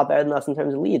they're doing a lot better than us in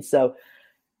terms of leads. So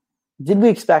did we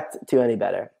expect to any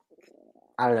better?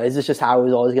 I don't know. Is this just how it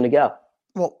was always going to go?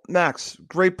 Well, Max,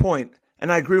 great point.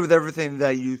 And I agree with everything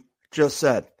that you just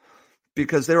said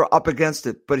because they were up against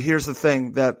it. But here's the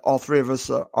thing that all three of us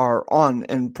are on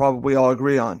and probably all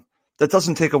agree on. That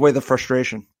doesn't take away the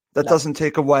frustration. That doesn't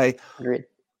take away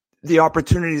the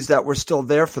opportunities that were still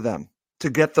there for them to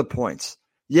get the points.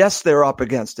 Yes, they're up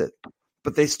against it,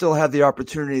 but they still have the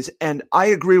opportunities. And I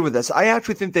agree with this. I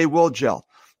actually think they will gel.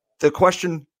 The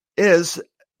question is,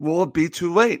 will it be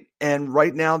too late? And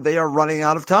right now they are running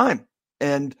out of time.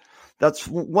 And that's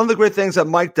one of the great things that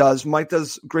Mike does. Mike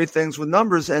does great things with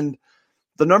numbers, and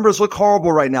the numbers look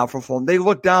horrible right now for Fulham. They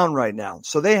look down right now.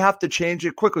 So they have to change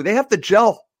it quickly. They have to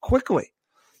gel quickly.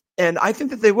 And I think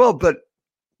that they will, but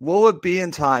will it be in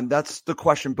time? That's the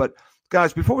question. But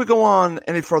guys, before we go on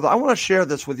any further, I want to share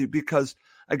this with you because,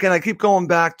 again, I keep going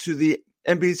back to the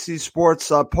NBC Sports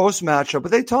post-matchup,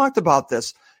 but they talked about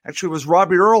this. Actually, it was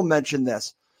Robbie Earle mentioned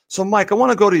this. So, Mike, I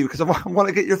want to go to you because I want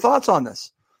to get your thoughts on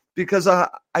this because I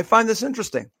find this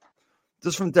interesting.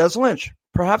 This is from Des Lynch.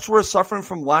 Perhaps we're suffering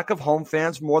from lack of home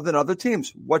fans more than other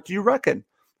teams. What do you reckon?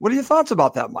 What are your thoughts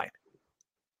about that, Mike?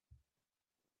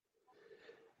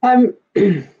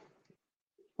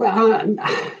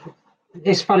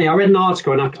 It's funny. I read an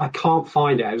article and I can't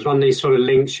find it. It was one of these sort of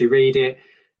links. You read it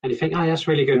and you think, oh, that's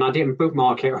really good. And I didn't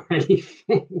bookmark it or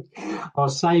anything. I'll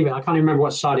save it. I can't even remember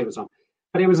what side it was on.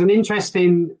 But it was an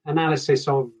interesting analysis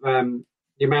of the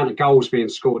amount of goals being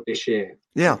scored this year.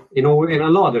 Yeah. In a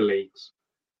lot of the leagues.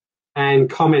 And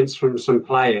comments from some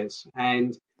players.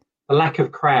 And the lack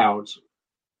of crowds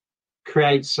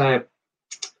creates there's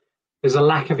a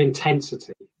lack of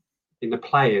intensity in the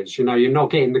players. You're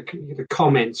not getting the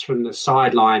comments from the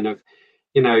sideline of,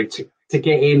 to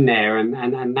get in there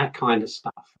and that kind of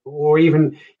stuff. Or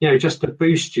even, just the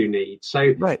boost you need.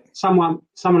 So someone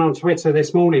on Twitter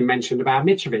this morning mentioned about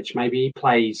Mitrovic. Maybe he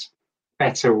plays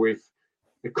better with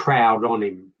crowd on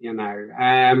him,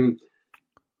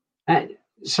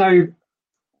 So,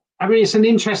 I mean, it's an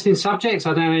interesting subject.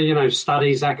 I don't know,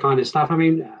 studies, that kind of stuff. I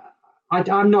mean,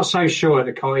 I'm not so sure at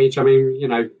the Cottage. I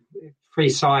mean, three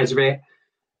sides of it.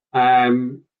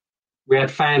 We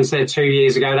had fans there 2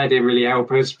 years ago. They didn't really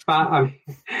help us. But,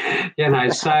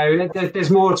 so there's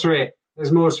more to it.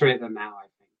 There's more to it than that, I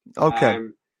think. Okay.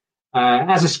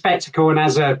 As a spectacle and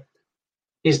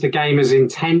is the game as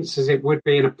intense as it would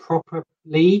be in a proper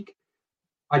league?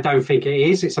 I don't think it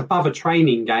is. It's above a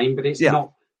training game, but it's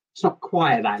not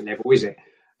quite at that level, is it?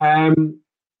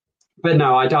 But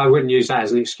no, I wouldn't use that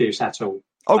as an excuse at all.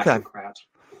 Okay.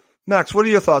 Max, what are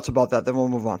your thoughts about that? Then we'll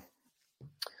move on.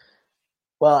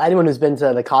 Well, anyone who's been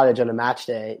to the Cottage on a match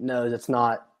day knows it's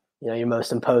not, your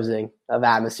most imposing of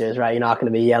atmospheres, right? You're not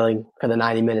going to be yelling for the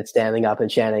 90 minutes, standing up and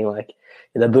chanting like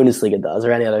the Bundesliga does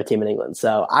or any other team in England.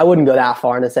 So I wouldn't go that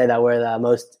far to say that we're the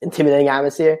most intimidating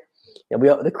atmosphere.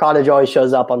 The Cottage always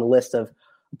shows up on the list of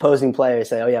opposing players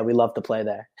say, oh, yeah, we love to play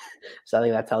there. So I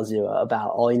think that tells you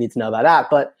about all you need to know about that.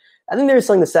 But I think there's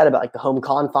something to said about like the home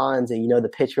confines and the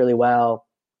pitch really well.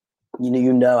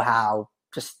 You know how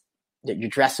just your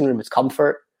dressing room is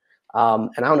comfort.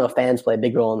 And I don't know if fans play a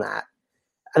big role in that.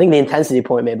 I think the intensity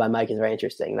point made by Mike is very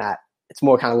interesting, that it's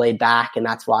more kind of laid back, and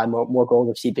that's why more goals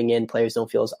are seeping in. Players don't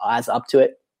feel as up to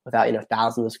it without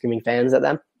thousands of screaming fans at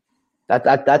them.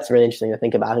 That's really interesting to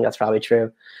think about. I think that's probably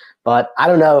true. But I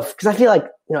don't know because I feel like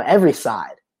every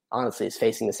side honestly is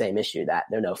facing the same issue, that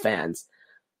there are no fans.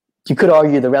 You could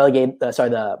argue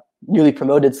the newly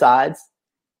promoted sides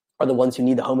are the ones who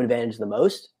need the home advantage the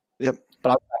most. Yep. But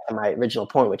I'll go back to my original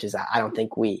point, which is that I don't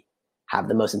think we have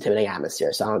the most intimidating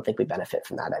atmosphere, so I don't think we benefit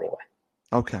from that anyway.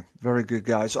 Okay, very good,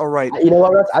 guys. All right. You know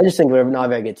what, Russ? I just think we're not a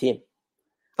very good team.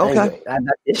 Okay.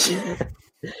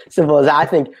 Simple as that. I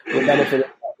think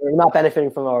we're not benefiting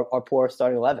from our poor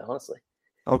starting 11, honestly.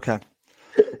 Okay.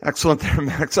 Excellent there,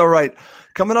 Max. All right.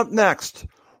 Coming up next,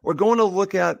 we're going to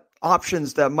look at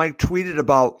options that Mike tweeted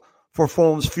about for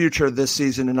Fulham's future this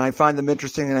season, and I find them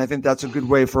interesting, and I think that's a good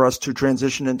way for us to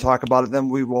transition and talk about it. Then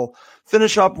we will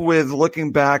finish up with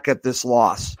looking back at this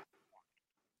loss.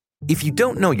 If you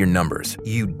don't know your numbers,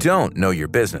 you don't know your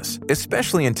business,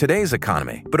 especially in today's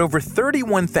economy. But over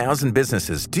 31,000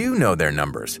 businesses do know their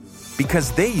numbers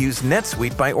because they use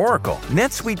NetSuite by Oracle.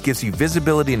 NetSuite gives you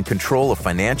visibility and control of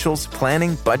financials,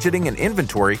 planning, budgeting, and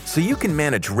inventory so you can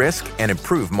manage risk and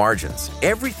improve margins.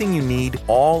 Everything you need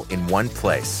all in one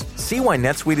place. See why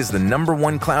NetSuite is the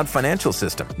 #1 cloud financial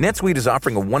system. NetSuite is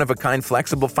offering a one-of-a-kind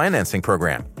flexible financing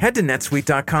program. Head to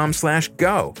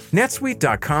netsuite.com/go.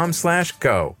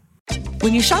 netsuite.com/go.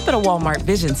 When you shop at a Walmart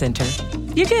Vision Center,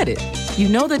 you get it. You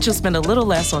know that you'll spend a little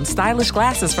less on stylish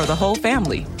glasses for the whole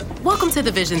family. Welcome to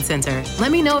the Vision Center.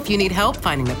 Let me know if you need help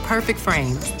finding the perfect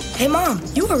frames. Hey, Mom,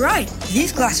 you were right.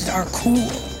 These glasses are cool.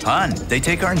 Hon, they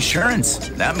take our insurance.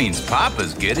 That means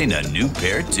Papa's getting a new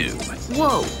pair, too.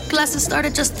 Whoa, glasses start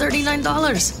at just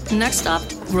 $39. Next stop,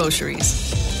 groceries.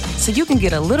 So you can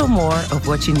get a little more of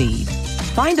what you need.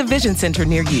 Find a Vision Center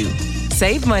near you.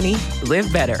 Save money,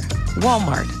 live better.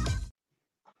 Walmart.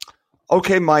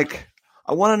 Okay, Mike,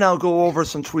 I want to now go over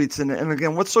some tweets. And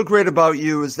again, what's so great about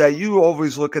you is that you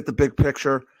always look at the big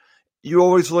picture. You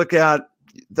always look at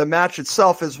the match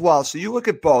itself as well. So you look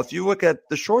at both. You look at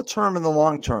the short term and the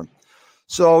long term.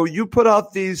 So you put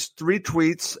out these 3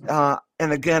 tweets.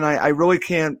 And again, I really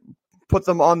can't put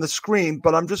them on the screen,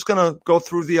 but I'm just going to go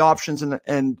through the options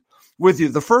and with you.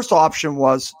 The first option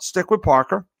was stick with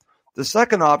Parker. The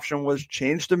second option was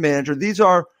change the manager. These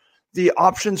are the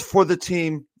options for the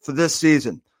team for this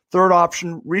season. Third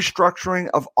option, restructuring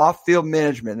of off-field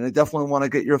management. And I definitely want to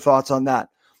get your thoughts on that.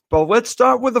 But let's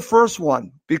start with the first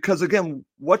one, because again,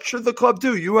 what should the club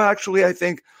do? You actually, I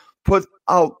think, put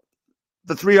out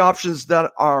the 3 options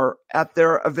that are at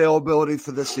their availability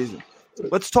for this season.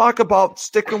 Let's talk about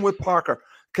sticking with Parker.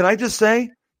 Can I just say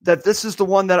that this is the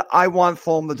one that I want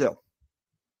Fulham to do?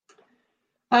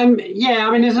 Yeah,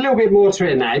 I mean, there's a little bit more to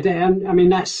it than that. I mean,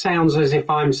 that sounds as if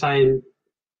I'm saying,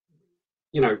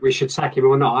 we should sack him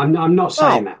or not. I'm not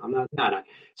saying that. No.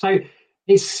 So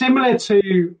it's similar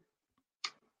to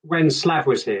when Slav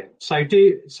was here. So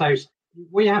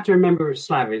what you have to remember with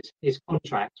Slav is his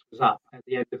contract was up at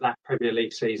the end of that Premier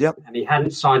League season, and he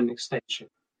hadn't signed an extension.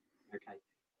 Okay,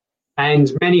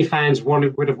 and many fans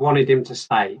would have wanted him to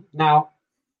stay now,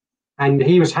 and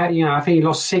he was, I think he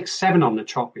lost 6-7 on the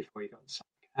trot before he got sacked.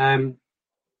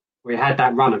 We had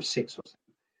that run of 6 or 7,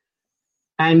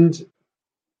 and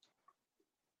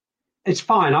it's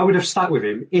fine. I would have stuck with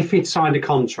him if he'd signed a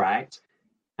contract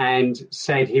and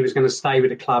said he was going to stay with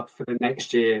the club for the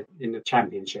next year in the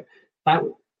Championship. That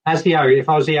if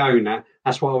I was the owner,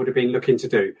 that's what I would have been looking to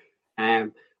do.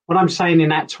 What I'm saying in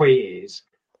that tweet is,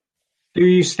 do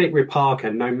you stick with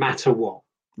Parker no matter what?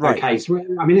 Right. Okay. So,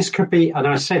 I mean, this could be, and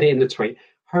I said it in the tweet,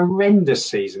 horrendous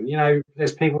season. You know,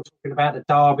 there's people talking about the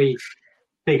Derby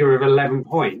figure of 11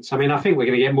 points. I mean, I think we're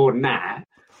going to get more than that.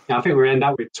 You know, I think we'll end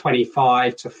up with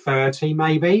 25 to 30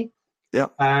 maybe. Yeah.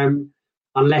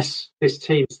 Unless this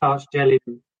team starts gelling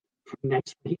from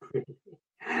next week, really.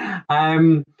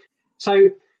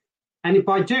 And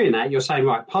by doing that, you're saying,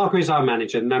 right, Parker is our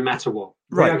manager no matter what.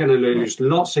 Right. We are going to lose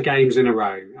lots of games in a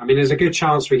row. I mean, there's a good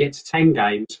chance we get to 10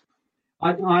 games.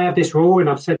 I have this rule, and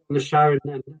I've said on the show,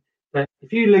 that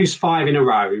if you lose 5 in a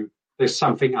row, there's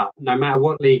something up, no matter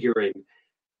what league you're in.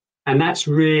 And that's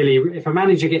really, if a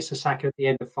manager gets the sack at the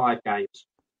end of 5 games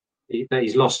that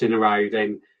he's lost in a row,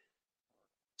 then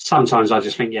sometimes I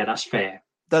just think, yeah, that's fair.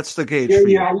 That's the gauge.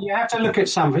 You have to look at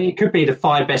something. It could be the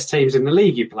 5 best teams in the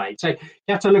league you played. So you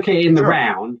have to look at it in the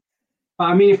round. But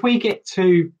I mean, if we get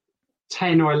to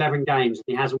 10 or 11 games and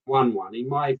he hasn't won one, he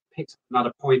might have picked up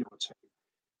another point or 2.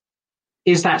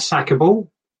 Is that sackable?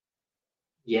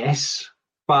 Yes,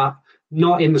 but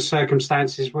not in the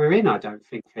circumstances we're in, I don't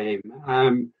think, for him.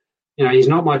 You know, he's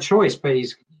not my choice, but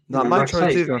he's not my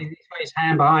choice either. He's got his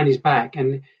hand behind his back,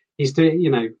 and he's doing,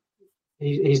 you know,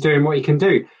 he's doing what he can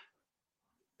do.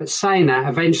 But saying that,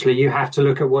 eventually you have to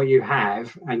look at what you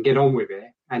have and get on with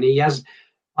it. And he has.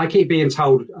 I keep being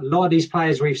told a lot of these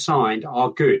players we've signed are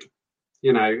good,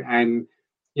 you know, and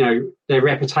you know their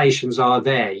reputations are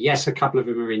there. Yes, a couple of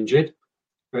them are injured,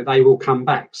 but they will come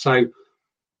back. So,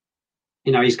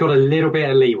 you know, he's got a little bit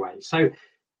of leeway. So,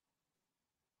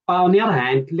 but on the other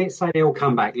hand, let's say they all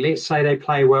come back. Let's say they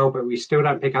play well, but we still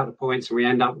don't pick up the points, and we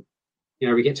end up, you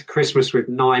know, we get to Christmas with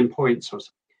 9 points or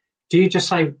something. Do you just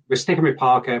say, we're sticking with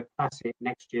Parker, that's it,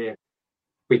 next year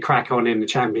we crack on in the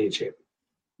Championship?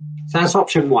 So that's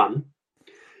option 1.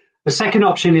 The second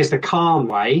option is the calm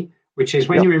way, which is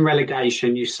when you're in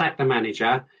relegation, you sack the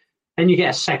manager, then you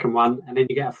get a second one, and then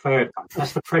you get a third one.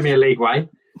 That's the Premier League way.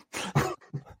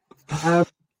 The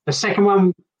second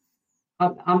one,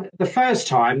 the first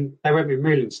time, they went with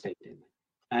Mühlenstein, didn't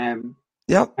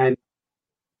they? And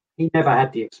he never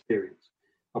had the experience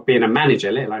of being a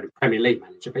manager, let alone a Premier League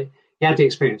manager, but he had the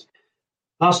experience.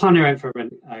 Last time they went for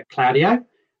Claudio,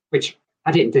 which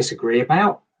I didn't disagree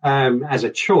about as a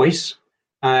choice.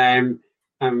 You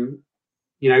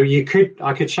know,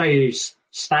 I could show you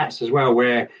stats as well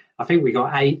where I think we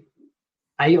got 8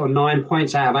 or 9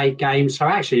 points out of 8 games. So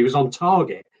actually he was on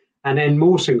target. And then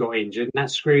Mawson got injured and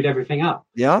that screwed everything up.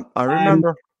 Yeah, I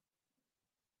remember.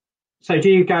 So do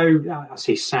you go, I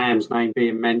see Sam's name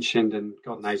being mentioned and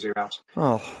God knows who else.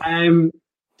 Oh.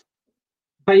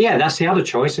 But yeah, that's the other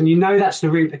choice. And you know that's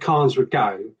the route the Khans would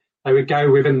go. They would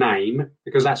go with a name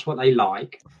because that's what they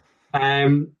like.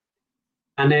 And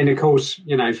then, of course,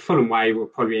 you know, Fulham way will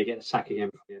probably get a sack again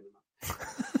for the end of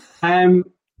the month.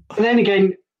 But then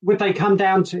again, would they come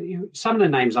down to some of the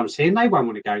names I'm seeing? They won't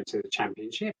want to go into the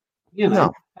Championship, you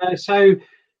know. No. So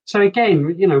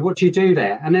again, you know, what do you do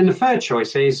there? And then the third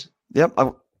choice is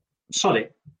sod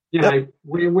it. You know,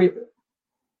 we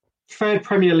third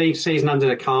Premier League season under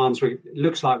the Khans.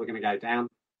 Looks like we're going to go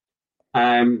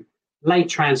down. Late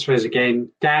transfers again,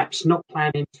 gaps, not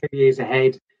planning 2 years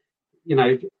ahead. You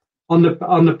know, on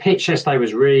the pitch yesterday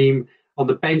was Ream. On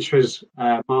the bench was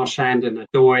Marchand and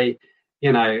Adoy.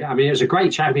 You know, I mean, it was a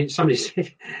great champion. Somebody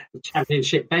said the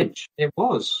Championship bench. It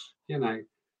was, you know.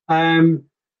 And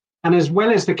as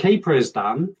well as the keeper has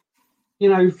done, you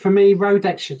know, for me,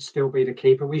 Rodek should still be the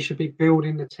keeper. We should be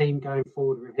building the team going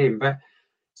forward with him. But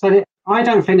so I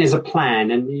don't think there's a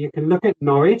plan. And you can look at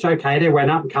Norwich. Okay, they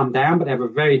went up and come down, but they have a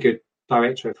very good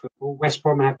director of football. West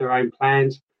Brom have their own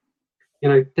plans. You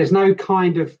know, there's no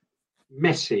kind of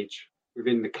message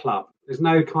within the club. There's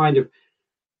no kind of,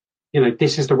 you know,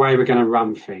 this is the way we're going to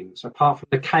run things, apart from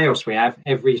the chaos we have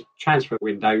every transfer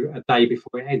window a day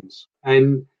before it ends.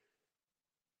 And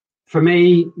for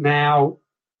me now,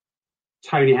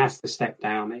 Tony has to step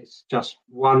down. It's just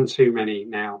one too many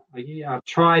now. I've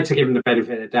tried to give him the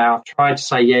benefit of the doubt. I've tried to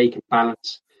say, yeah, he can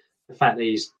balance the fact that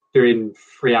he's doing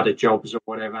 3 other jobs or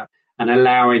whatever and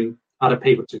allowing other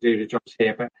people to do the jobs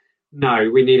here. But no,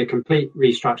 we need a complete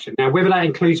restructure. Now, whether that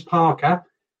includes Parker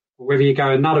or whether you go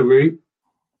another route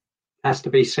has to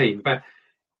be seen. But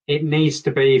it needs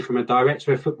to be from a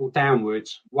director of football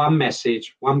downwards, one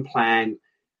message, one plan.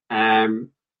 I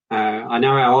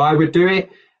know how I would do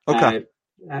it. Okay.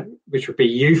 Which would be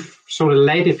youth sort of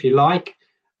led, if you like.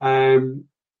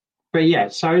 But yeah,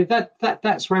 so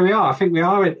that's where we are. I think we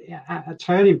are at a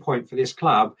turning point for this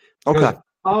club. Okay.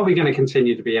 Are we going to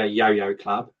continue to be a yo-yo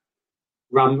club,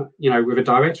 run, you know, with a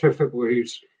director of football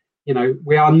who's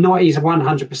we are not his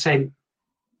 100%,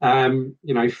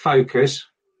 focus.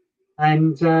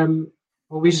 And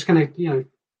we're just going to,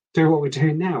 do what we're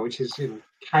doing now, which is,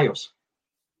 chaos.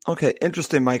 Okay,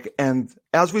 interesting, Mike. And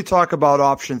as we talk about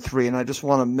option 3, and I just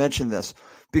want to mention this,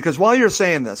 because while you're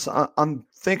saying this, I'm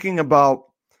thinking about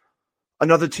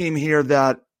another team here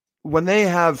that when they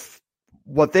have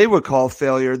what they would call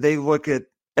failure, they look at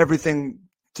everything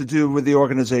to do with the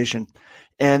organization.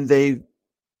 And they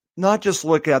not just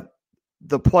look at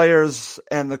the players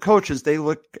and the coaches, they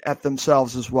look at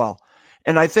themselves as well.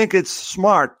 And I think it's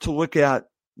smart to look at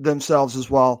themselves as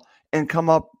well and come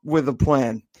up with a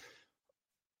plan.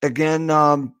 Again,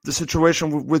 the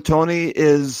situation with Tony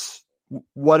is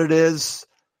what it is.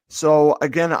 So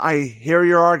again, I hear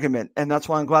your argument, and that's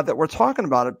why I'm glad that we're talking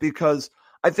about it, because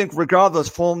I think regardless,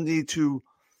 Fulham need to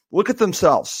look at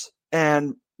themselves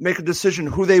and make a decision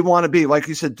who they want to be. Like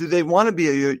you said, do they want to be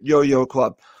a yo-yo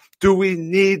club? Do we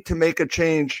need to make a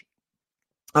change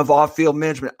of off-field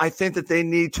management? I think that they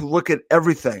need to look at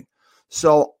everything.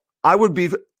 So I would be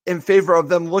in favor of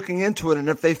them looking into it. And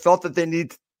if they felt that they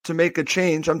need to make a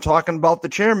change, I'm talking about the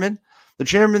chairman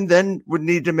then would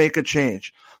need to make a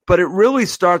change. But it really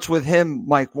starts with him,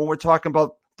 Mike, when we're talking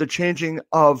about the changing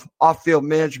of off-field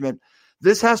management.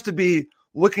 This has to be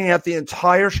looking at the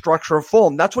entire structure of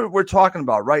Fulham. That's what we're talking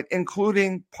about, right?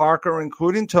 Including Parker,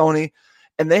 including Tony.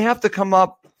 And they have to come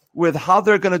up with how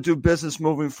they're going to do business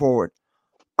moving forward.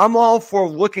 I'm all for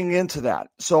looking into that.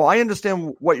 So I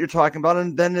understand what you're talking about.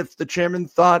 And then if the chairman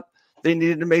thought they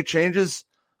needed to make changes,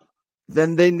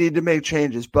 then they need to make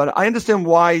changes. But I understand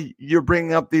why you're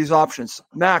bringing up these options.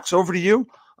 Max, over to you.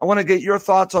 I want to get your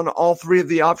thoughts on all 3 of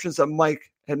the options that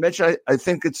Mike had mentioned. I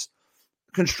think it's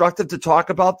constructive to talk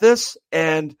about this.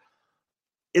 And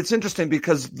it's interesting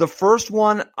because the first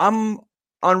one, I'm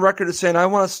on record as saying I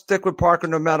want to stick with Parker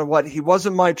no matter what. He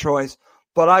wasn't my choice,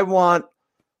 but I want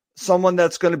someone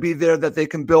that's going to be there that they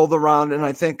can build around. And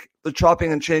I think the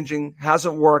chopping and changing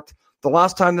hasn't worked. The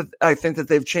last time that I think that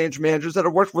they've changed managers that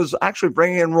have worked was actually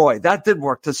bringing in Roy. That did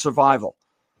work to survival.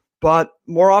 But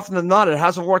more often than not, it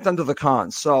hasn't worked under the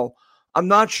Khans. So I'm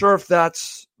not sure if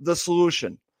that's the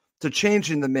solution to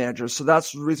changing the managers. So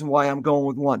that's the reason why I'm going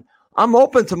with 1. I'm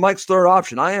open to Mike's third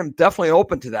option. I am definitely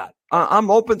open to that.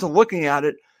 I'm open to looking at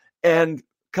it and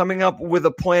coming up with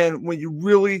a plan when you're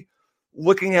really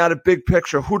looking at a big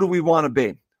picture. Who do we want to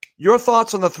be? Your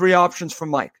thoughts on the 3 options from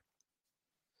Mike?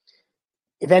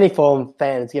 If any Fulham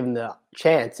fan is given the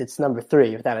chance, it's number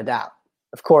 3, without a doubt.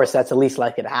 Of course, that's the least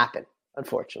likely to happen,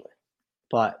 unfortunately.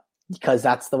 But because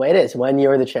that's the way it is. When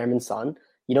you're the chairman's son,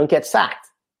 you don't get sacked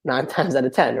 9 times out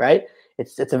of 10, right?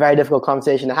 It's a very difficult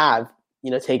conversation to have,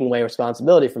 taking away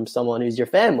responsibility from someone who's your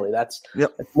family. That's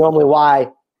normally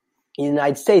why in the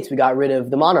United States we got rid of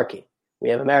the monarchy. We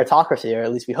have a meritocracy, or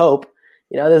at least we hope.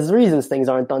 There's reasons things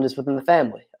aren't done just within the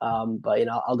family. But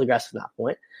I'll digress from that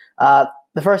point.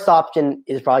 The first option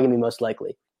is probably going to be most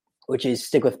likely, which is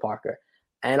stick with Parker.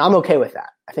 And I'm okay with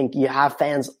that. I think you have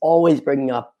fans always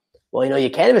bringing up, well,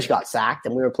 Jokanovic got sacked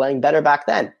and we were playing better back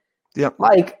then. Yep.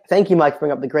 Mike, thank you, Mike, for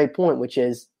bringing up the great point, which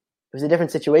is it was a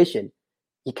different situation.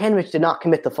 Jokanovic did not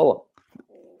commit to Fulham,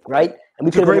 right? And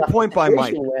it's a great point by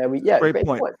Mike. Great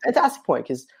point. Fantastic point,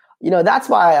 because that's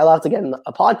why I love to get in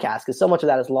a podcast, because so much of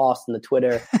that is lost in the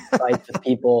Twitter fights with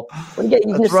people. When you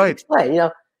can just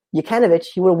explain, Jokanovic,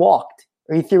 he would have walked,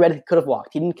 or he theoretically could have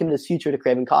walked. He didn't commit his future to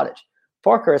Craven Cottage.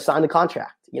 Parker signed a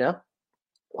contract,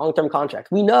 long-term contract.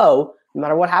 We know no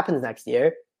matter what happens next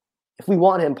year, if we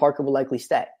want him, Parker will likely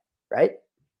stay, right?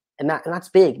 And that's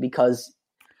big, because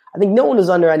I think no one was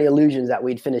under any illusions that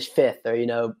we'd finish 5th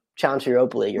or, challenge for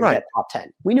Europa League or get top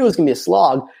 10. We knew it was going to be a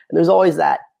slog, and there's always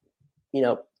that,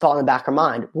 thought in the back of our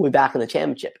mind, we'll be back in the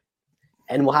championship.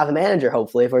 And we'll have a manager,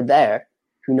 hopefully, if we're there,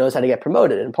 who knows how to get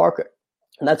promoted in Parker.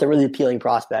 And that's a really appealing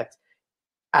prospect,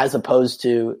 as opposed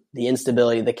to the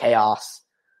instability, the chaos,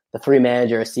 the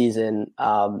 3-manager season.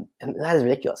 And that is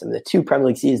ridiculous. I mean, the 2 Premier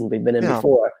League seasons we've been in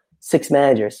before, 6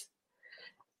 managers.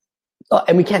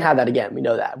 And we can't have that again. We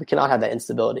know that. We cannot have that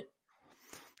instability.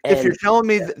 If you're telling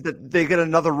me that they get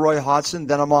another Roy Hodgson,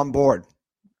 then I'm on board.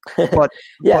 But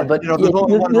there's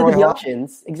only one Roy Hodgson.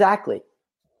 Options. Exactly.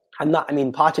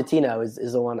 Pochettino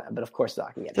is the one, but of course they're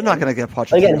not going to get. They're not going to get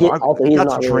Pochettino. Again,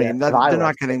 that's a dream. They're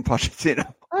not getting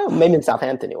Pochettino. Oh, maybe in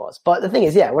Southampton he was. But the thing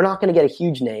is, we're not going to get a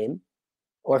huge name.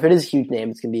 Or if it is a huge name,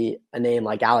 it's going to be a name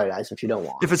like Allardyce, which you don't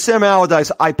want. If it's Sam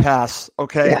Allardyce, I pass.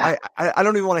 Okay, yeah. I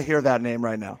don't even want to hear that name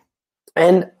right now.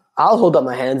 And I'll hold up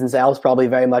my hands and say I was probably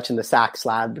very much in the sack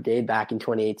slab brigade back in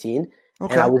 2018.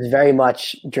 Okay. And I was very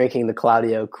much drinking the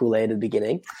Claudio Kool-Aid at the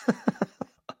beginning.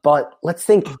 But let's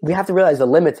think, we have to realize the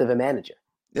limits of a manager.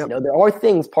 Yep. There are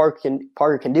things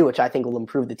Parker can do, which I think will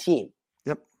improve the team.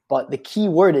 Yep. But the key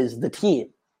word is the team.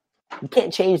 You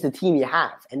can't change the team you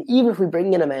have. And even if we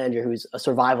bring in a manager who's a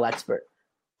survival expert,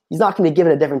 he's not going to be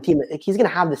given a different team. He's going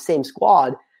to have the same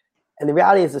squad. And the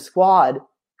reality is the squad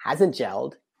hasn't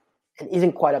gelled and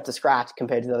isn't quite up to scratch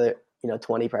compared to the other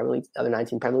 20 Premier League, other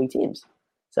 19 Premier League teams.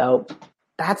 So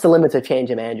that's the limits of change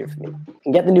a manager for me. You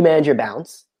can get the new manager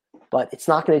bounce, but it's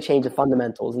not going to change the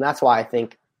fundamentals. And that's why I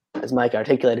think, as Mike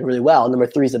articulated really well, number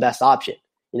 3 is the best option.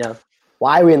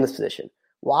 Why are we in this position?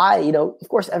 Why, of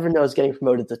course, everyone knows getting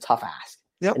promoted is a tough ask.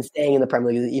 Yep. And staying in the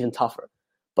Premier League is even tougher.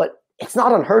 But it's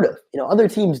not unheard of. Other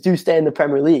teams do stay in the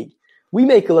Premier League. We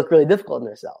make it look really difficult in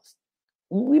ourselves.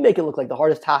 We make it look like the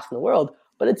hardest task in the world,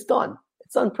 but it's done.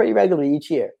 It's done pretty regularly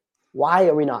each year. Why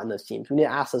are we not in those teams? We need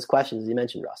to ask those questions, as you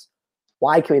mentioned, Russ.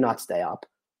 Why can we not stay up?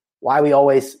 Why are we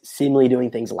always seemingly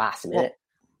doing things last minute?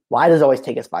 Why does it always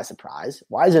take us by surprise?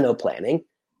 Why is there no planning?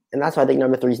 And that's why I think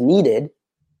number 3 is needed.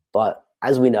 But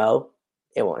as we know,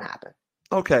 it won't happen.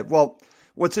 Okay, well,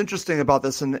 what's interesting about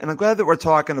this, and I'm glad that we're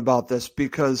talking about this,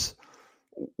 because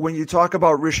when you talk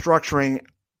about restructuring,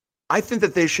 I think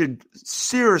that they should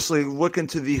seriously look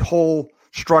into the whole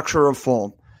structure of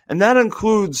Fulham. And that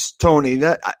includes Tony.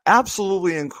 That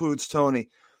absolutely includes Tony.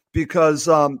 Because,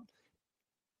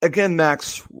 again,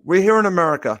 Max, we're here in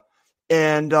America.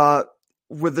 And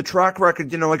with the track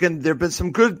record, again, there have been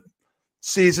some good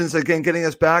seasons, again, getting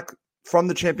us back from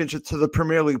the championship to the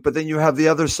Premier League, but then you have the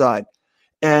other side.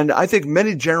 And I think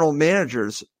many general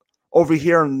managers over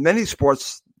here in many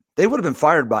sports, they would have been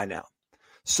fired by now.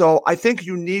 So I think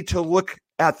you need to look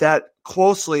at that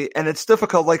closely. And it's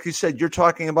difficult. Like you said, you're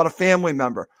talking about a family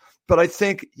member, but I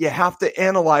think you have to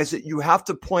analyze it. You have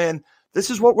to plan. This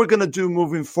is what we're going to do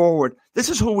moving forward. This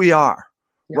is who we are.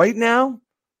 Yeah. Right now,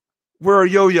 we're a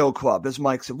yo-yo club, as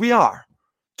Mike said. We are.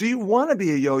 Do you want to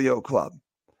be a yo-yo club?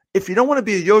 If you don't want to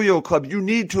be a yo-yo club, you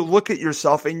need to look at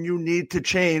yourself and you need to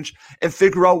change and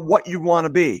figure out what you want to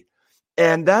be.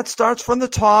 And that starts from the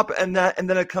top and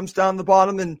then it comes down the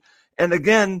bottom. And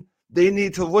again, they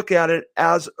need to look at it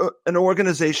as an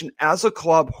organization, as a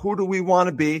club. Who do we want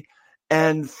to be?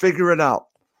 And figure it out.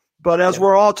 But as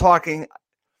we're all talking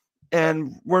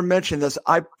and we're mentioning this,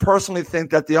 I personally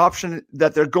think that the option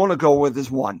that they're going to go with is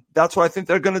 1. That's what I think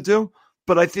they're going to do.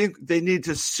 But I think they need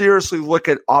to seriously look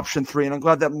at option 3. And I'm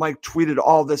glad that Mike tweeted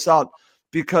all this out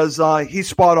because he's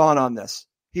spot on this.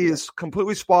 He is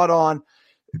completely spot on,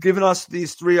 giving us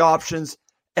these 3 options.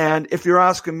 And if you're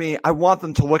asking me, I want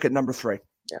them to look at number 3.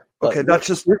 Yeah. Okay, that's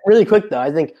just really quick, though.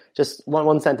 I think just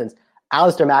one sentence.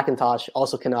 Alistair McIntosh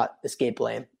also cannot escape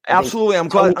blame. Absolutely. I'm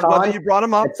glad that you brought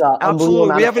him up.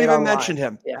 Absolutely. We haven't even mentioned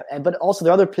him. Yeah, but also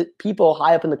there are other people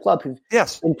high up in the club who've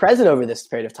been present over this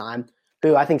period of time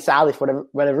who I think sadly, for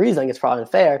whatever reason, I think it's probably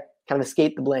unfair, kind of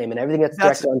escape the blame and everything that's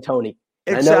directed on Tony.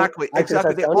 Exactly.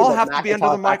 They all have to be under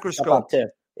the microscope. Too.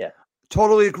 Yeah.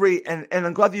 Totally agree. And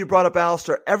I'm glad that you brought up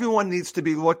Alistair. Everyone needs to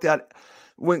be looked at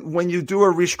when you do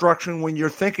a restructuring, when you're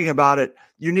thinking about it,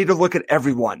 you need to look at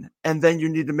everyone. And then you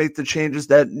need to make the changes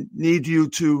that need you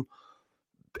to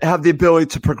have the ability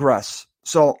to progress.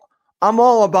 So I'm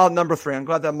all about number 3. I'm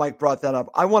glad that Mike brought that up.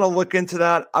 I want to look into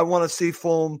that. I want to see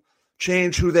Fulham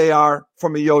change who they are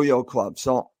from a yo-yo club.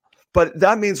 So, but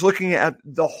that means looking at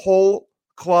the whole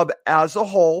club as a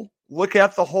whole, look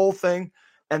at the whole thing.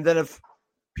 And then if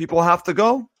people have to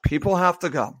go, people have to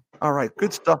go. All right.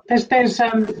 Good stuff. There's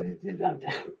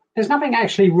nothing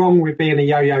actually wrong with being a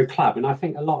yo-yo club. And I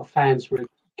think a lot of fans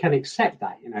can accept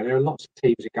that. There are lots of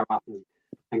teams that go up and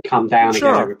come down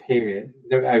again over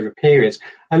periods.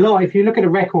 If you look at the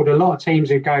record, a lot of teams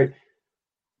who go,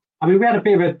 we had a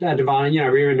bit of a divide. We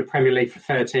were in the Premier League for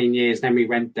 13 years, then we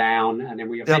went down, and then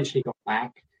we eventually got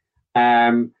back.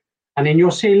 And then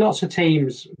you'll see lots of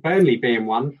teams, Burnley being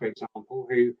one, for example,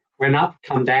 who went up,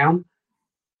 come down,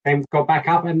 then got back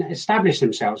up and established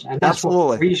themselves. And that's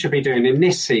what we should be doing in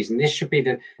this season. This should be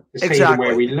the season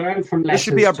where we learn from lessons. This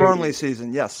should be our Burnley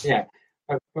season, yes. Yeah,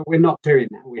 but we're not doing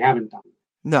that. We haven't done it.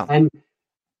 No.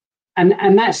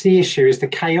 And that's the issue, is the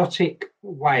chaotic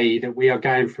way that we are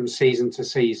going from season to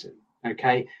season,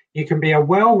 okay? You can be a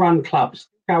well-run club,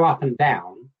 go up and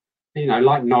down,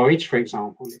 like Norwich, for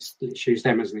example. Let's use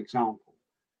them as an example.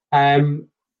 And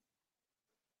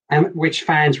which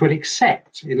fans would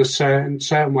accept in a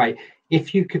certain way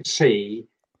if you could see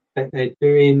that they're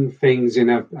doing things in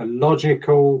a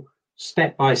logical,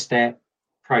 step-by-step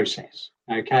process,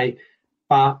 okay?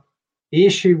 But the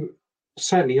issue,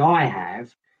 certainly I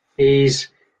have, is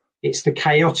it's the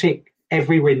chaotic,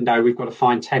 every window we've got to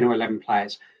find 10 or 11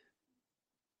 players.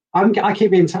 I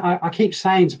keep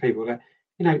saying to people that,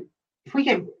 if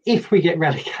we get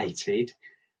relegated,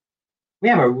 we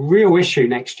have a real issue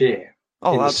next year,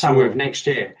 in the absolutely. summer of next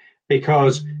year,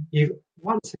 because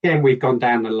once again we've gone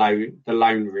down the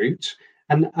loan route,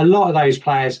 and a lot of those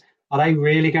players, are they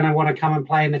really going to want to come and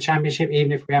play in the Championship,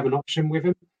 even if we have an option with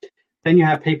them? Then you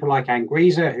have people like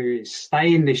Anguissa, who is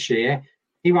staying this year.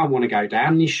 He won't want to go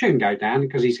down, and he shouldn't go down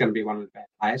because he's going to be one of the better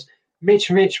players.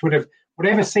 Mitrovic would have,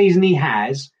 whatever season he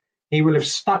has, he will have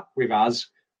stuck with us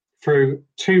through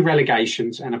 2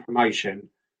 relegations and a promotion,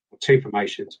 or 2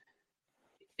 promotions.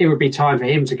 It would be time for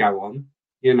him to go on,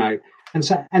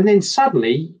 and then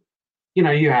suddenly,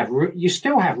 you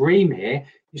still have Ream here,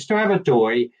 you still have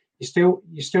Odoi, you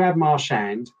still have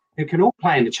Marchand, who can all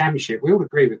play in the Championship. We all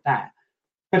agree with that.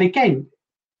 But again,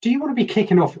 do you want to be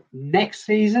kicking off next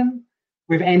season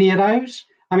with any of those?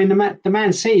 I mean, the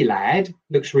Man City lad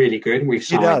looks really good, and we've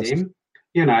signed him,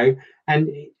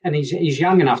 and he's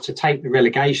young enough to take the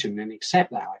relegation and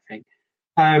accept that, I think.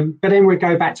 But then we'll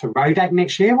go back to Rodak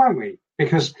next year, won't we?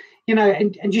 Because,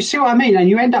 and you see what I mean? And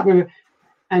you end up with,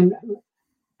 and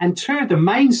 2 of the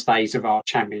mainstays of our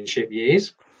Championship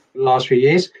years, the last few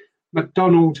years,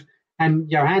 McDonald and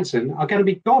Johansson, are going to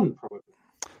be gone probably.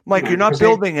 Mike, you're not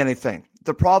building anything.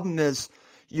 The problem is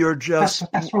you're just...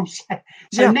 That's what I'm saying.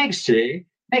 So next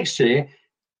year,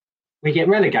 we get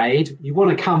relegated. You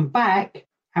want to come back,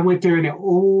 and we're doing it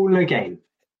all again.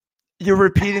 You're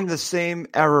repeating the same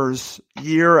errors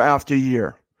year after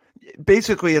year.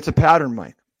 Basically, it's a pattern,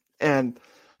 Mike. And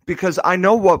because I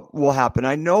know what will happen.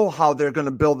 I know how they're going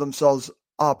to build themselves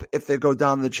up if they go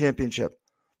down the Championship.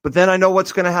 But then I know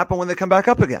what's going to happen when they come back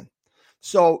up again.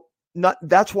 So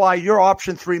that's why your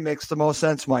option 3 makes the most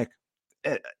sense, Mike.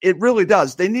 It really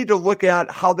does. They need to look at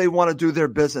how they want to do their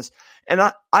business. And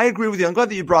I agree with you. I'm glad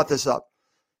that you brought this up.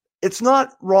 It's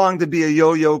not wrong to be a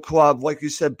yo-yo club, like you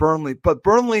said, Burnley. But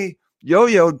Burnley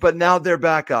yo-yoed, but now they're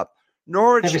back up.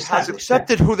 Norwich has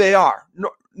accepted who they are.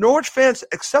 Norwich fans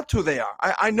accept who they are.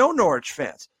 I know Norwich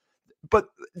fans. But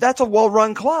that's a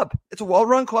well-run club. It's a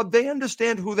well-run club. They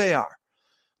understand who they are.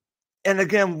 And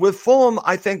again, with Fulham,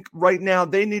 I think right now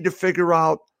they need to figure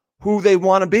out who they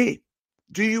want to be.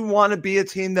 Do you want to be a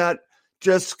team that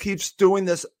just keeps doing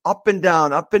this up and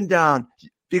down?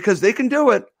 Because they can do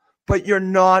it, but you're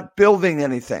not building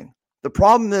anything. The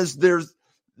problem is there's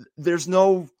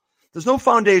no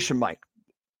foundation, Mike.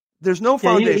 There's no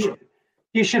foundation.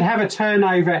 You should have a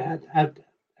turnover at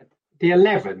the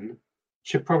 11.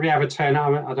 Should probably have a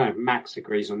turnover. I don't know if Max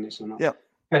agrees on this or not. Yeah.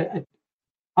 But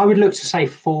I would look to say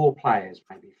 4 players,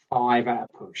 maybe 5 at a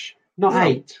push, not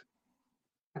 8.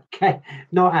 Okay,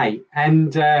 not 8.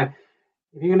 And if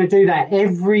you're going to do that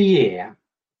every year,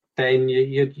 then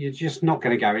you're just not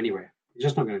going to go anywhere. You're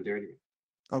just not going to do anything.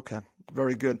 Okay,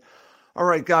 very good. All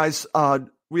right, guys,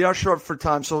 we are short for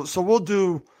time, so we'll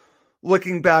do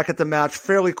looking back at the match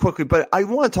fairly quickly. But I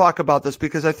want to talk about this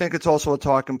because I think it's also a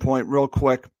talking point real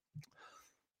quick.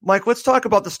 Mike, let's talk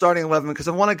about the starting 11 because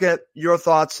I want to get your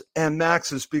thoughts and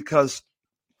Max's because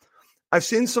I've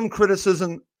seen some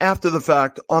criticism after the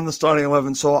fact on the starting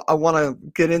 11, so I want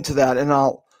to get into that, and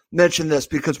I'll mention this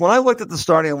because when I looked at the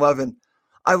starting 11,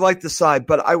 I liked the side,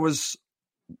 but I was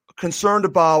concerned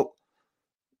about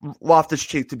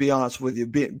Loftus-Cheek, to be honest with you,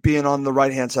 being on the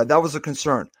right-hand side. That was a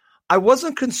concern. I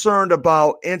wasn't concerned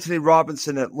about Anthony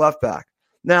Robinson at left back.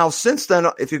 Now, since then,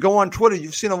 if you go on Twitter,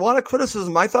 you've seen a lot of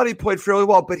criticism. I thought he played fairly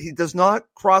well, but he does not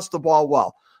cross the ball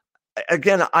well.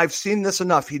 Again, I've seen this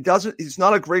enough. He's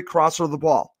not a great crosser of the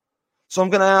ball. So I'm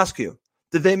going to ask you,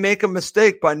 did they make a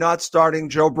mistake by not starting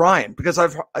Joe Bryan? Because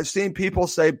I've seen people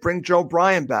say, bring Joe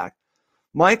Bryan back.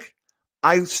 Mike,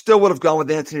 I still would have gone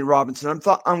with Anthony Robinson.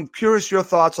 I'm curious your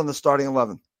thoughts on the starting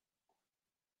 11.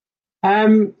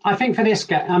 I think for this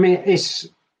game, I mean,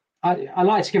 I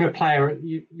like to give a player,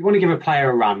 you want to give a player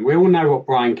a run. We all know what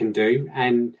Bryan can do.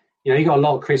 And, he got a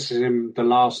lot of criticism the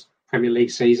last Premier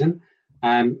League season.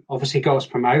 Obviously got us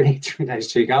promoted with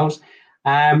those 2 goals.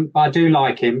 But I do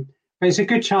like him. But it's a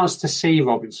good chance to see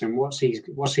Robinson, what's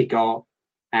he got.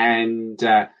 And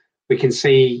we can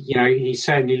see, he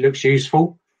certainly looks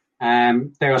useful.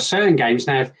 There are certain games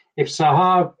now, if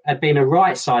Zaha had been a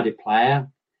right-sided player,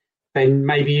 then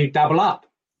maybe you double up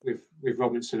with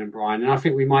Robinson and Bryan. And I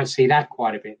think we might see that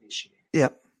quite a bit this year. Yeah.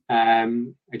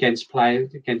 Against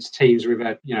teams with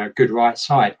a good right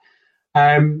side.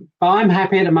 But I'm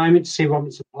happy at the moment to see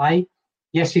Robinson play.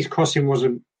 Yes, his crossing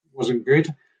wasn't good,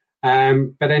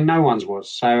 but then no one's was.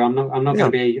 So I'm not going to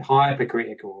be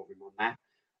hypercritical of him on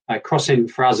that. Crossing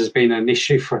for us has been an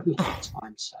issue for a long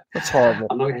time. So that's horrible.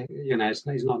 I'm not, it's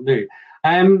not new.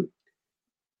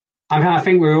 I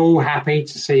think we're all happy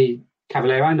to see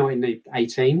Cavaleiro not in the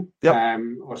 18,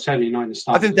 or certainly not in the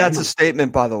start. I think that's a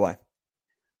statement, by the way.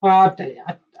 Well,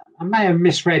 I may have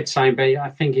misread something, but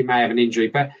I think he may have an injury.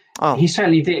 But he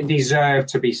certainly didn't deserve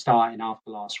to be starting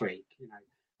after last week. You know,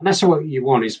 and that's what you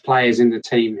want is players in the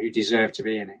team who deserve to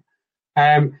be in it.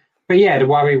 But yeah, the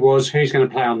worry was who's going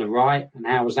to play on the right and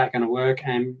how was that going to work?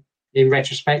 And in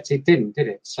retrospect, it didn't, did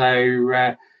it? So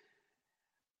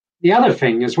the other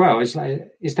thing as well is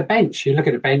the bench. You look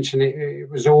at the bench and it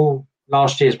was all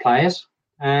last year's players.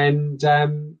 And,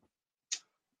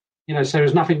 you know, so there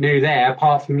was nothing new there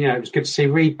apart from, you know, it was good to see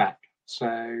Reed back.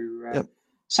 So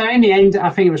so in the end, I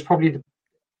think it was probably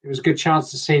it was a good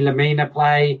chance to see Lamina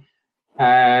play.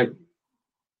 And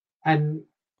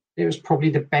it was probably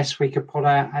the best we could put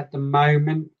out at the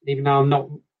moment, even though I'm not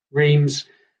Reams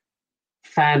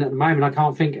fan at the moment. I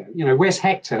can't think, you know, where's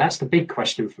Hector? That's the big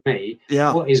question for me.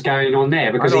 Yeah. What is going on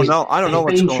there? Because I don't know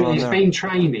what's going on there. He's been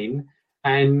training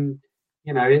and,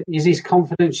 you know, is his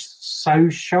confidence so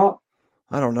shot?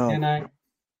 I don't know. You know,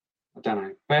 I don't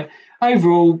know. But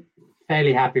overall,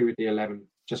 fairly happy with the 11.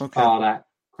 Just bar that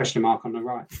question mark on the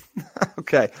right.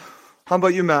 Okay. How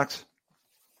about you, Max?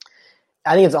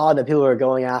 I think it's odd that people are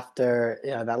going after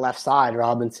that left side,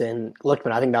 Robinson,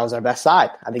 Lookman. I think that was our best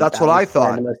side. I think that's what I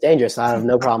thought. The most dangerous. I have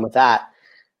no problem with that.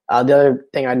 The other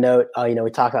thing I note, we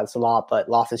talk about this a lot, but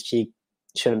Loftus-Cheek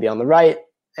shouldn't be on the right.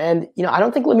 And, I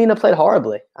don't think Lamina played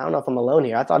horribly. I don't know if I'm alone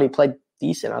here. I thought he played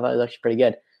decent. I thought he was actually pretty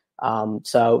good.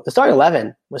 So the starting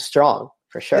 11 was strong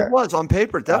for sure. It was on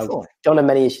paper, definitely. Don't have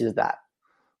many issues with that.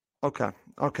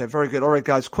 Okay, very good. All right,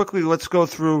 guys, quickly, let's go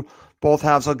through both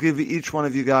halves. I'll give each one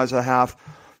of you guys a half.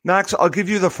 Max, I'll give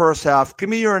you the first half. Give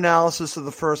me your analysis of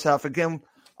the first half. Again,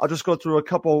 I'll just go through a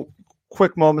couple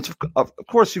quick moments. Of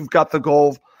course, you've got the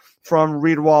goal from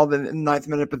Riedewald in the 9th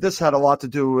minute, but this had a lot to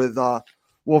do with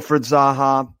Wilfried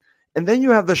Zaha. And then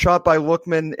you have the shot by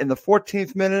Lookman in the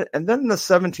 14th minute, and then in the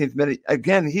 17th minute,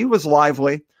 again, he was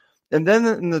lively. And then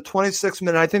in the 26th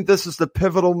minute, I think this is the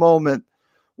pivotal moment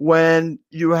when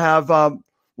you have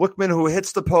Lookman who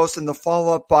hits the post and the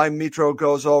follow-up by Mitro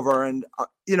goes over. And,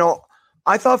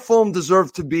 I thought Fulham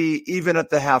deserved to be even at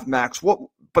the half, Max.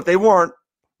 But they weren't.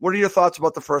 What are your thoughts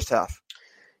about the first half?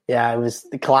 Yeah, it was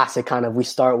the classic kind of we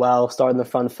start well, start in the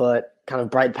front foot, kind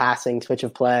of bright passing, switch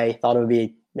of play. Thought it would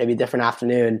be maybe a different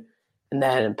afternoon. And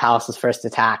then in Palace's first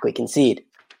attack, we concede.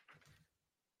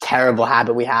 Terrible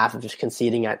habit we have of just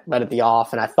conceding right at the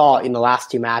off. And I thought in the last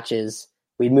two matches,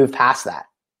 we'd move past that.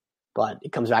 But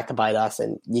it comes back to bite us,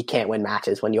 and you can't win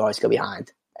matches when you always go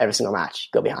behind. Every single match,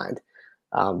 go behind.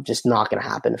 Just not going to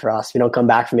happen for us. We don't come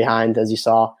back from behind, as you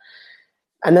saw.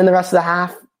 And then the rest of the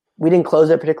half, we didn't close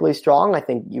it particularly strong. I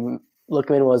think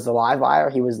Lookman was the live wire.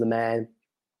 He was the man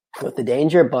with the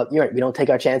danger, but you're right, we don't take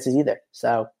our chances either.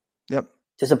 So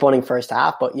disappointing first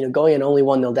half, but going in only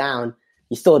 1-0 down,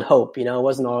 you still had hope. It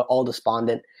wasn't all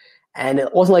despondent. And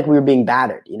it wasn't like we were being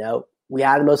battered, We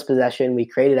had the most possession. We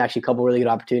created actually a couple really good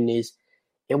opportunities.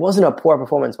 It wasn't a poor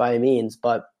performance by any means,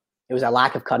 but it was a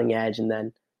lack of cutting edge and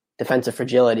then defensive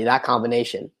fragility. That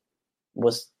combination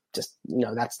was just,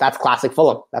 that's classic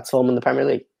Fulham. That's Fulham in the Premier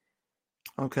League.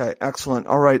 Okay, excellent.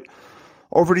 All right.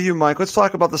 Over to you, Mike. Let's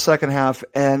talk about the second half.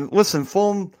 And listen,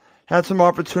 Fulham had some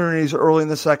opportunities early in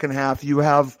the second half. You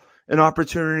have an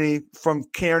opportunity from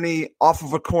Kearney off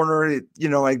of a corner.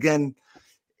 Again,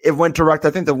 it went direct.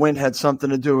 I think the wind had something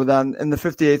to do with that. In the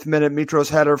 58th minute, Mitro's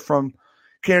header from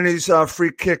Kearney's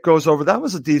free kick goes over. That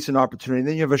was a decent opportunity.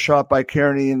 Then you have a shot by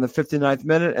Kearney in the 59th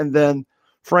minute, and then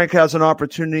Frank has an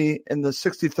opportunity in the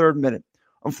 63rd minute.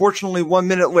 Unfortunately, 1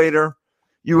 minute later,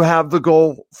 you have the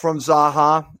goal from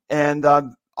Zaha, and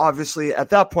obviously at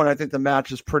that point, I think the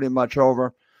match is pretty much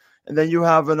over. And then you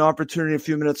have an opportunity a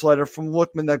few minutes later from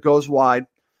Lookman that goes wide,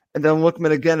 and then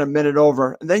Lookman again a minute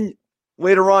over. And then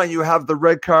later on, you have the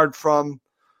red card from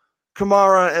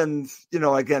Kamara, and,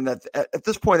 again, at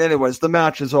this point anyways, the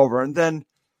match is over. And then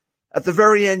at the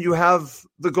very end, you have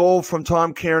the goal from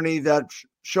Tom Kearney that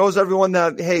shows everyone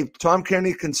that, hey, Tom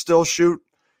Kearney can still shoot.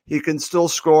 He can still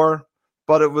score,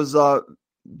 but it was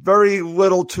very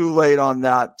little too late on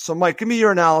that. So, Mike, give me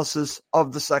your analysis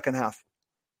of the second half.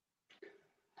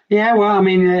 Yeah, well, I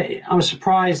mean, I was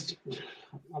surprised.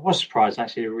 I was surprised,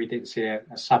 actually, we didn't see a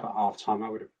sub at half-time. I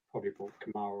would have probably brought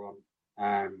Kamara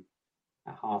on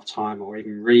at half-time, or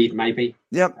even Reed, maybe.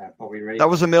 Yep. Bobby Reed. That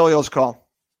was Emilio's call.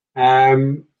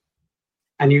 And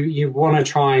you want to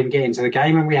try and get into the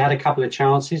game, and we had a couple of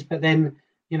chances, but then,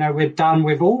 we're done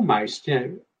with almost,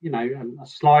 a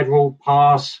slide rule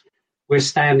pass. We're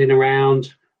standing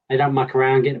around. They don't muck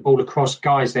around, get the ball across.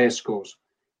 Guys, there scores.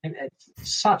 It's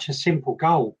such a simple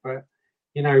goal, but,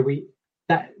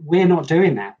 we're not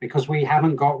doing that because we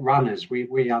haven't got runners.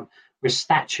 We're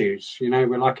statues,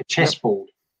 we're like a chessboard.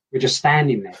 We're just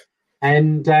standing there.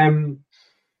 And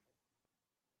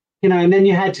and then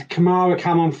you had Kamara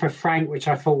come on for Frank, which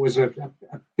I thought was a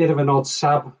bit of an odd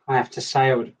sub. I have to say,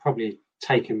 I would have probably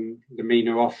taken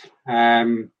Lemina off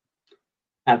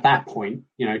at that point,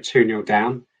 2-0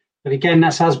 down. But again,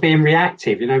 that's us being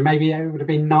reactive. Maybe it would have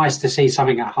been nice to see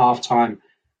something at halftime,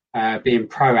 being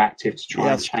proactive to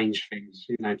try and change things.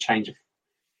 Change of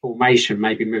formation,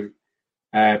 maybe move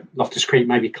Loftus-Cheek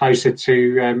maybe closer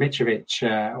to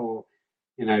Mitrovic, or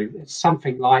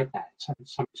something like that. Something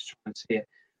to try and see it.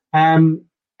 And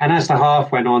as the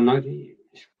half went on, we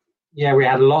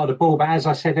had a lot of the ball. But as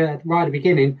I said right at the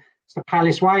beginning, it's the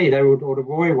Palace way, or the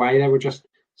Roy way. They would just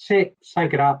sit,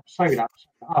 soak it up.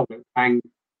 Oh, look, bang.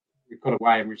 We've got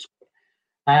away and we've scored.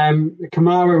 The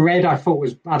Kamara red, I thought,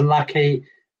 was unlucky.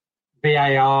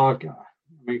 VAR,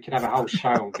 we could have a whole show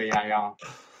on VAR.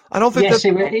 I don't think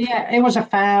it was a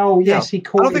foul. Yeah. Yes, he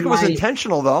caught it. I don't think it was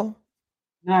intentional, though.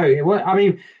 No, it was. I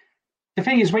mean, the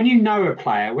thing is, when you know a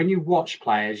player, when you watch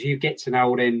players, you get to know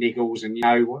all their niggles and you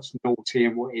know what's naughty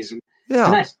and what isn't.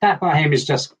 Yeah. And that by him is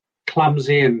just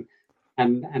clumsy and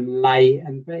late,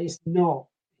 but it's not.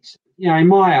 In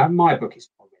my book, it's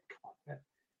not.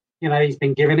 He's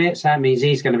been given it, so that means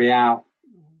he's going to be out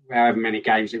however many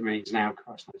games it means now.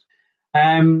 Christ knows.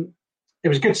 It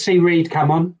was good to see Reed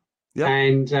come on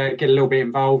and get a little bit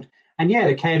involved. And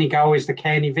the Kearney goal is the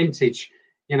Kearney vintage,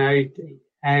 and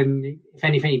if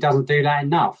anything, he doesn't do that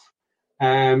enough.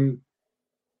 But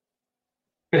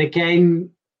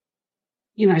again,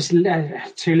 it's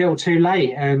too little, too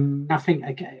late, and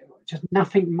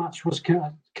nothing much was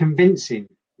convincing,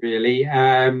 really.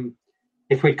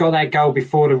 If we'd got that goal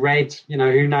before the red,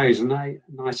 who knows? A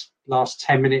nice last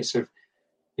 10 minutes of,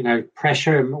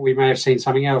 pressure, and we may have seen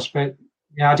something else. But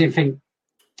I didn't think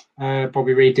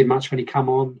Bobby Reed did much when he come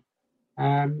on.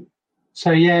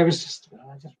 It was just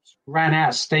ran out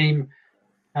of steam.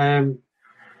 The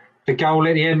goal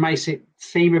at the end makes it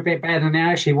seem a bit better than it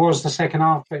actually was the second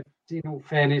half. But in all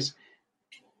fairness,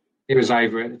 it was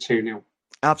over at the 2-0.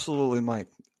 Absolutely, Mike.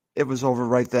 It was over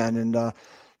right then, and.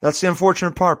 That's the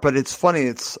unfortunate part, but it's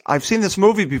funny. I've seen this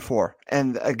movie before,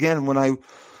 and again, when I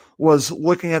was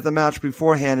looking at the match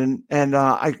beforehand, and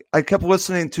I kept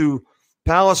listening to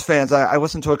Palace fans. I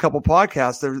listened to a couple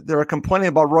podcasts. They were complaining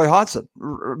about Roy Hodgson.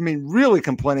 I mean, really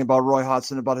complaining about Roy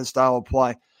Hodgson, about his style of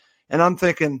play. And I'm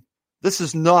thinking, this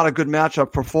is not a good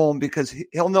matchup for Fulham because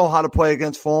he'll know how to play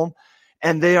against Fulham,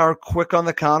 and they are quick on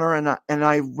the counter. And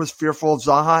I was fearful of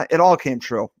Zaha. It all came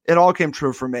true. It all came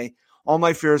true for me. All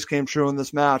my fears came true in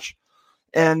this match.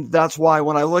 And that's why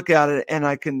when I look at it and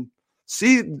I can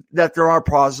see that there are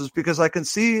pauses, because I can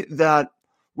see that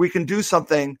we can do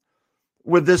something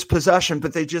with this possession,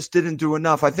 but they just didn't do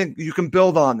enough. I think you can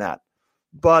build on that.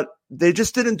 But they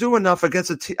just didn't do enough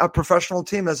against a professional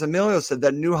team, as Emilio said,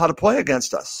 that knew how to play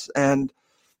against us. And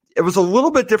it was a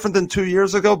little bit different than 2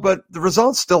 years ago, but the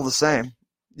result's still the same.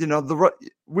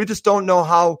 We just don't know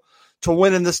how to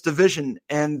win in this division.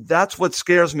 And that's what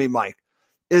scares me, Mike,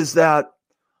 is that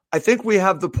I think we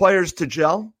have the players to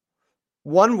gel.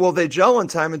 One, will they gel in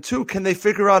time? And two, can they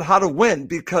figure out how to win?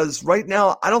 Because right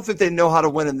now, I don't think they know how to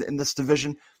win in this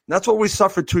division. And that's what we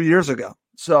suffered 2 years ago.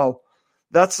 So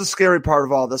that's the scary part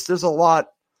of all this. There's a lot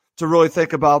to really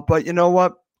think about. But you know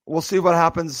what? We'll see what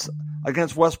happens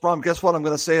against West Brom. Guess what? I'm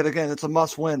going to say it again. It's a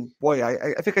must-win. Boy,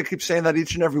 I think I keep saying that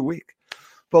each and every week.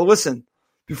 But listen,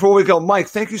 before we go, Mike,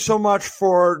 thank you so much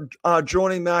for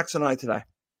joining Max and I today.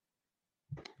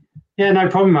 Yeah, no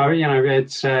problem.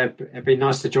 It'd be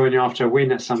nice to join you after a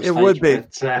win at some stage. It would be.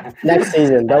 But, next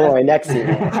season. Don't worry, next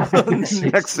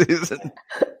season. Next season.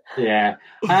 Yeah.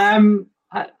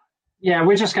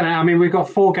 We're just going to, we've got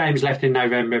 4 games left in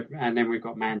November, and then we've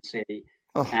got Man City.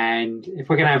 Oh. And if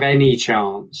we're going to have any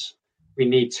chance, we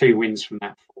need 2 wins from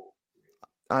that 4.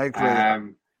 I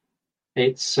agree.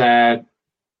 It's,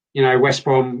 West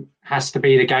Brom has to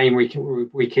be the game we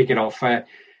kick it off.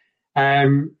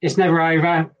 It's never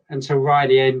over until right at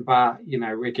the end, but,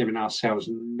 we're giving ourselves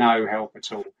no help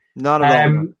at all. Not at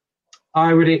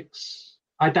all.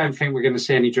 I don't think we're going to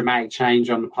see any dramatic change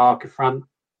on the Parker front.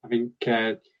 I think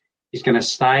he's going to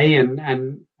stay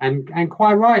and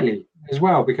quite rightly as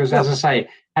well, because as I say,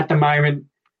 at the moment,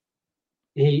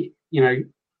 he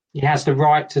has the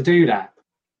right to do that.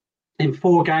 In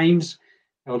 4 games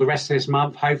or the rest of this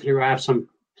month, hopefully we'll have some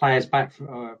players back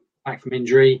from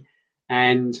injury,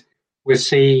 and we'll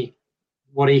see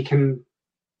what he can,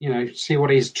 see what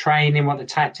he's training, what the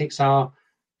tactics are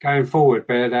going forward.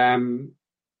 But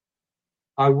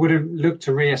I wouldn't look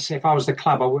to reassess. If I was the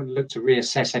club, I wouldn't look to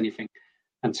reassess anything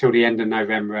until the end of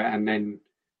November and then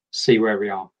see where we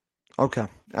are. Okay,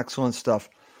 excellent stuff.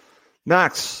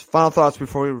 Max, final thoughts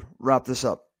before we wrap this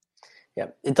up. Yeah,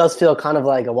 it does feel kind of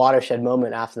like a watershed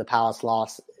moment after the Palace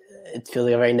loss. It feels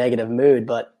like a very negative mood.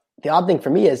 But the odd thing for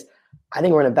me is I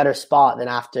think we're in a better spot than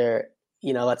after,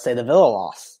 let's say the Villa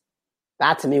loss.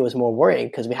 That to me was more worrying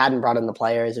because we hadn't brought in the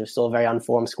players. It was still a very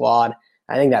unformed squad.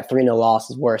 I think that 3-0 loss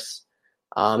is worse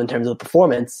in terms of the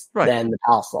performance than the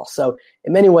Palace loss. So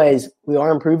in many ways, we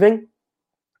are improving.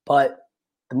 But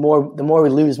the more we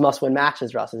lose must-win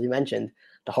matches, Russ, as you mentioned,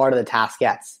 the harder the task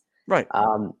gets. Right.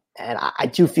 And I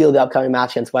do feel the upcoming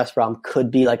match against West Brom could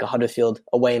be like a Huddersfield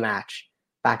away match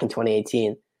back in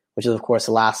 2018, which is, of course,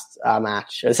 the last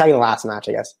match, or the second to last match,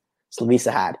 I guess,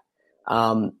 Slavisa had,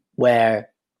 where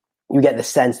you get the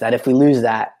sense that if we lose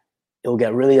that, it will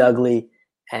get really ugly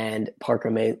and Parker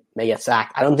may get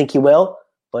sacked. I don't think he will,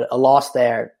 but a loss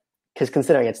there, because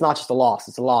considering it's not just a loss,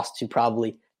 it's a loss to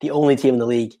probably the only team in the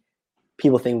league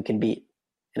people think we can beat.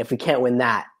 And if we can't win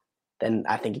that, then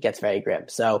I think it gets very grim.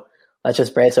 So let's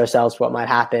just brace ourselves for what might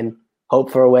happen,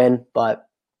 hope for a win, but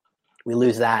we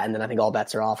lose that, and then I think all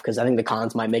bets are off because I think the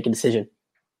Cons might make a decision.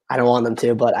 I don't want them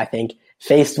to, but I think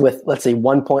faced with, let's say,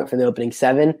 1 point from the opening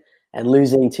 7 and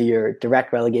losing to your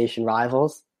direct relegation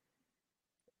rivals,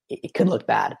 it could look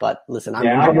bad. But listen,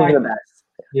 I'm hoping the best.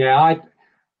 Yeah,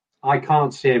 I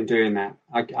can't see him doing that.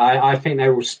 I think they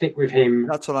will stick with him.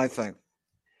 That's what I think.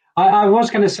 I was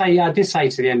going to say, I did say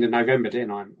to the end of November,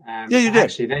 didn't I? Yeah, you did.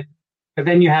 Actually, but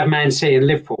then you have Man City and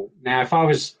Liverpool. Now, if I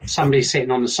was somebody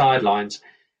sitting on the sidelines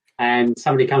and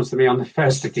somebody comes to me on the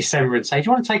 1st of December and say, do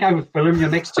you want to take over Fulham your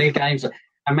next 2 games?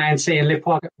 And Man City and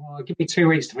Liverpool, well, give me 2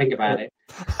 weeks to think about it.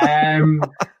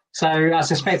 So I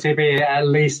suspect it'll be at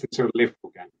least until the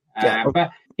Liverpool game.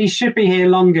 But he should be here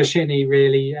longer, shouldn't he,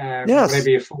 really? Yes.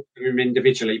 Maybe a full him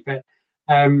individually. But,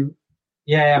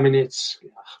 yeah, I mean, it's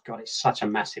such a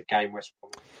massive game, West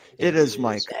Brom. It is,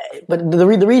 Mike. But the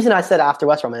reason I said after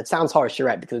West Brom, and it sounds harsh, you're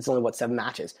right, because it's only, 7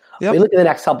 matches. Yep. We look at the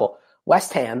next couple.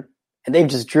 West Ham, and they've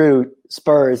just drew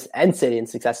Spurs and City in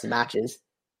successive matches.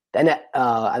 Then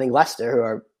I think Leicester, who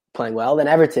are playing well. Then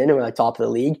Everton, who are like top of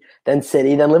the league. Then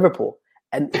City, then Liverpool.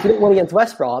 And if you don't win against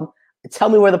West Brom, tell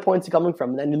me where the points are coming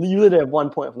from. And then you literally have 1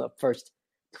 point from the first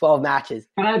 12 matches.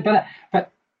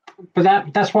 But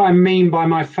that's what I mean by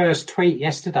my first tweet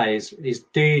yesterday is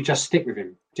do you just stick with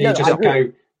him? Do you just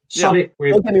go solid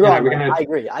with... Don't get me wrong. I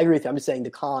agree. I agree with you. I'm just saying the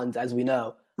Cons, as we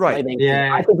know. Right.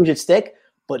 I think we should stick,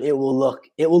 but it will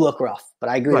look rough. But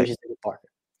I agree we should stick with Parker.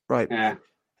 Right. Yeah.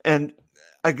 And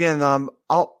again,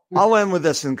 I'll end with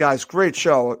this. And guys, great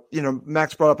show.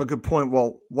 Max brought up a good point.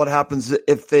 Well, what happens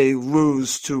if they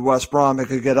lose to West Brom? It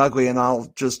could get ugly. And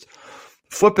I'll just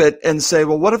flip it and say,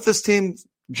 well, what if this team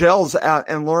gels out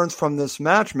and learns from this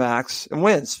match, Max, and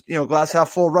wins? Glass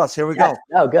half full, Russ. Here we go.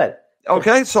 Oh, good.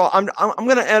 Okay, so I'm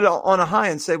going to end on a high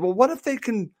and say, well, what if they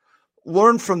can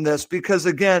learn from this? Because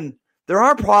again, there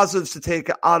are positives to take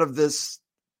out of this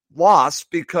loss.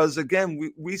 Because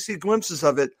again, we see glimpses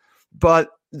of it, but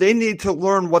they need to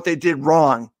learn what they did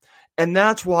wrong, and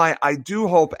that's why I do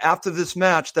hope after this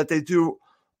match that they do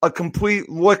a complete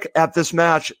look at this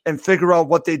match and figure out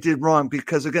what they did wrong.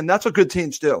 Because again, that's what good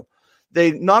teams do.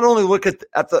 They not only look at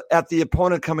the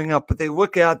opponent coming up, but they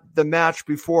look at the match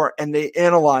before and they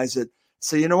analyze it.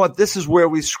 So you know what? This is where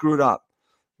we screwed up.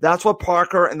 That's what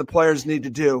Parker and the players need to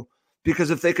do.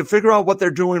 Because if they can figure out what they're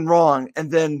doing wrong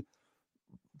and then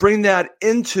bring that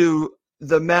into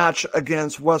the match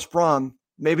against West Brom,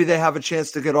 maybe they have a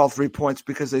chance to get all 3 points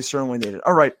because they certainly need it.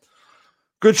 All right.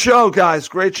 Good show, guys.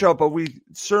 Great show, but we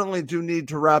certainly do need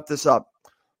to wrap this up.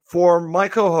 For my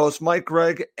co-hosts, Mike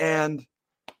Gregg and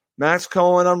Max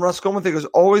Cohen, I'm Russ Coleman. Thank you as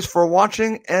always for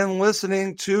watching and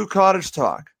listening to Cottage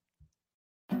Talk.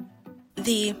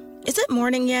 The "is it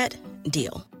morning yet?"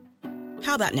 deal.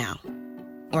 How about now?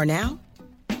 Or now?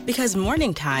 Because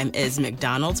morning time is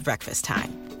McDonald's breakfast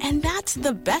time. And that's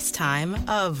the best time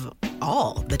of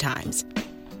all the times.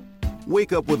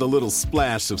 Wake up with a little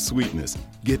splash of sweetness.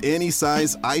 Get any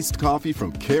size iced coffee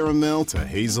from caramel to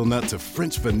hazelnut to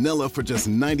French vanilla for just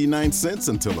 99 cents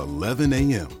until 11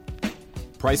 a.m.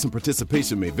 Price and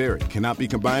participation may vary. Cannot be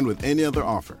combined with any other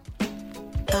offer.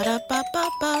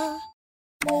 Ba-da-ba-ba-ba.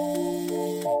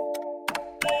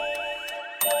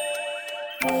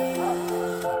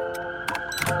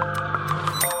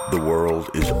 The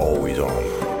world is always on,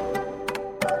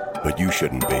 but you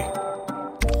shouldn't be.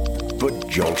 Put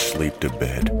junk sleep to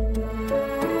bed.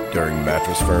 During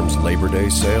Mattress Firm's Labor Day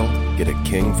sale, get a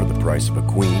king for the price of a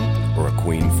queen or a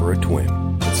queen for a twin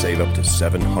and save up to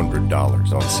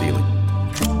 $700 on Sealy.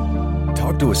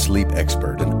 Talk to a sleep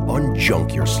expert and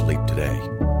unjunk your sleep today.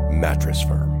 Mattress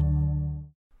Firm.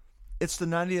 It's the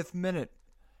 90th minute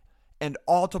and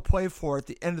all to play for at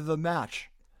the end of the match.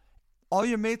 All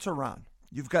your mates are around.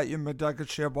 you've got your McNugget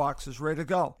share boxes ready to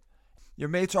go. Your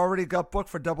mate's already got booked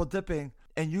for double dipping,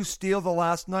 and you steal the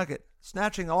last nugget,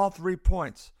 snatching all 3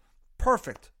 points.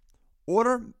 Perfect.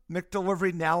 Order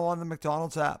McDelivery now on the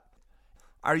McDonald's app.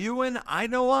 Are you in? I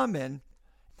know I'm in.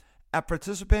 At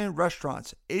participating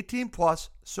restaurants, 18 plus,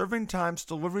 serving times,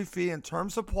 delivery fee, and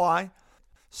terms apply.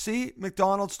 See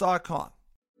McDonald's.com.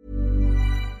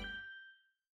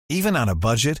 Even on a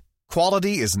budget,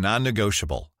 quality is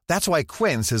non-negotiable. That's why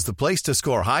Quince is the place to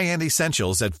score high-end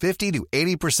essentials at 50 to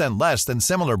 80% less than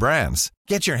similar brands.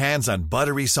 Get your hands on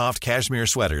buttery soft cashmere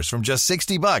sweaters from just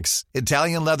 $60,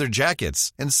 Italian leather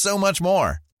jackets, and so much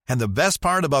more. And the best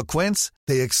part about Quince,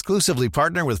 they exclusively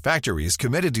partner with factories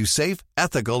committed to safe,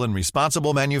 ethical, and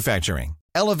responsible manufacturing.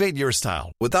 Elevate your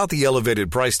style without the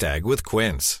elevated price tag with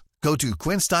Quince. Go to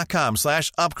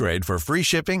quince.com/upgrade for free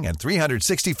shipping and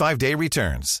 365-day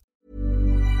returns.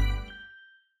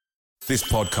 This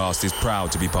podcast is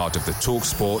proud to be part of the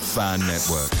TalkSport Fan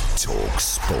Network.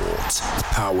 TalkSport.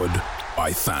 Powered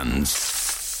by fans.